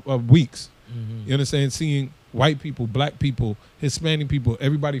of weeks. You understand? Seeing white people, black people, Hispanic people,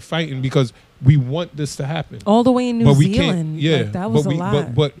 everybody fighting because we want this to happen. All the way in New But we Zealand. can't, Like, that was a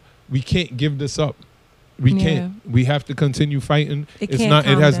lot. But we can't give this up. We can't. We have to continue fighting. It It's can't not.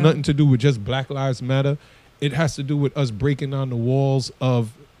 It calm has down. nothing to do with just Black Lives Matter. It has to do with us breaking down the walls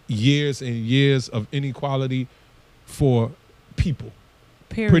of years and years of inequality for people.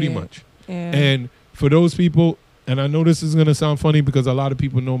 Period. Pretty much. Yeah. And for those people, and I know this is going to sound funny because a lot of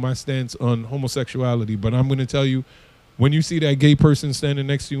people know my stance on homosexuality, but I'm going to tell you, when you see that gay person standing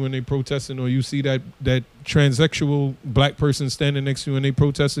next to you and they protesting, or you see that transsexual black person standing next to you and they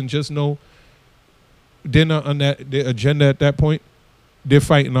protesting, just know they're not on their agenda at that point. They're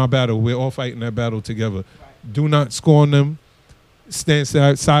fighting our battle. We're all fighting that battle together. Do not scorn them. Stand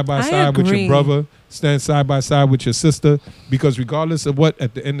side by side with your brother. Stand side by side with your sister. Because regardless of what,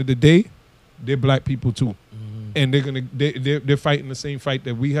 at the end of the day, they're black people too. And they're fighting the same fight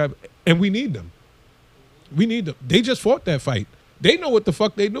that we have. And we need them. We need them. They just fought that fight. They know what the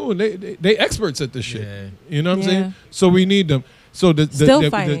fuck they do, and they experts at this shit. Yeah. You know what I'm saying? So we need them. So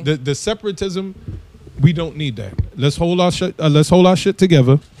the separatism, we don't need that. Let's hold our shit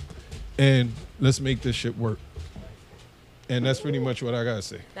together, and let's make this shit work. And that's pretty much what I gotta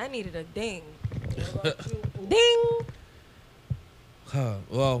say. That needed a ding. Ding.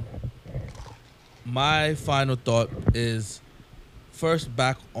 Well, my final thought is first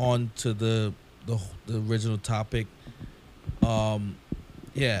back on to the original topic. I'm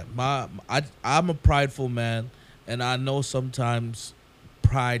a prideful man, and I know sometimes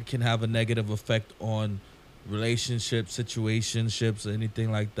pride can have a negative effect on relationships, situationships,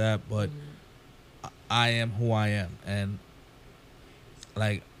 anything like that. But I am who I am, and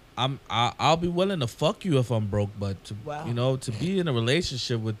like I'll be willing to fuck you if I'm broke, but to be in a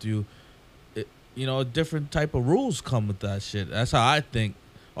relationship with you, different type of rules come with that shit. That's how I think,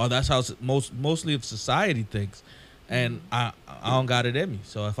 or that's how mostly of society thinks, and I don't got it in me.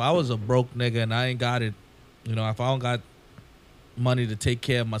 So if I was a broke nigga and I ain't got it, if I don't got money to take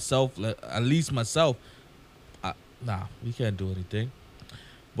care of myself, at least myself, we can't do anything.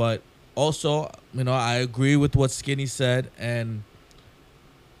 But also, I agree with what Skinny said, and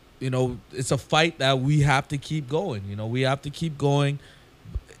it's a fight that we have to keep going. We have to keep going,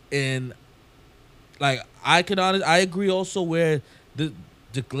 and like I agree also where the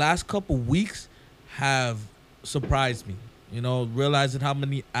last couple weeks have surprised me. Realizing how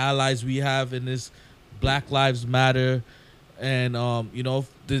many allies we have in this Black Lives Matter, and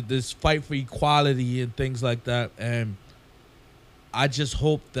this fight for equality and things like that. And I just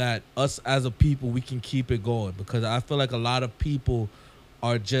hope that us as a people, we can keep it going, because I feel like a lot of people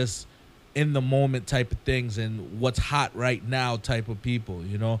are just in the moment type of things and what's hot right now type of people,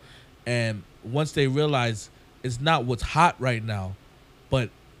 and once they realize it's not what's hot right now, but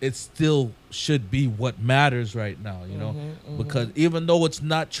it still should be what matters right now, because even though it's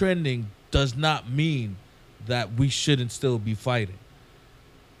not trending does not mean that we shouldn't still be fighting.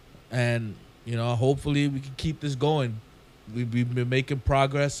 And hopefully we can keep this going. We've been making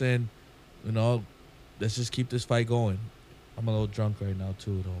progress, and let's just keep this fight going. I'm a little drunk right now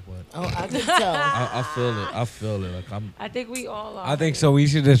too, though. But I can tell. I feel it. I feel it. Like I think we all are. I think so. We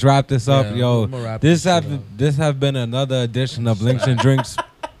should just wrap this up, yo. This have been another edition of Links and Drinks.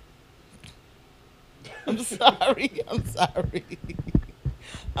 I'm sorry. Stop.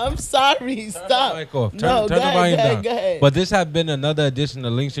 Turn the volume down. Go ahead. But this have been another edition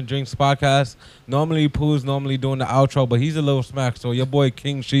of Links and Drinks podcast. Normally, Pooh's normally doing the outro, but he's a little smacked. So your boy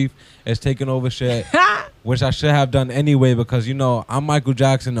King Chief is taking over shit, which I should have done anyway, because I'm Michael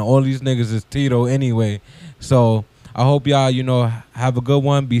Jackson and all these niggas is Tito anyway. So I hope y'all have a good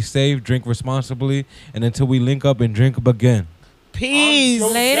one. Be safe, drink responsibly, and until we link up and drink up again. Peace.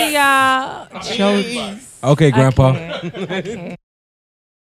 Later, y'all. Peace. Okay, Grandpa. I can't.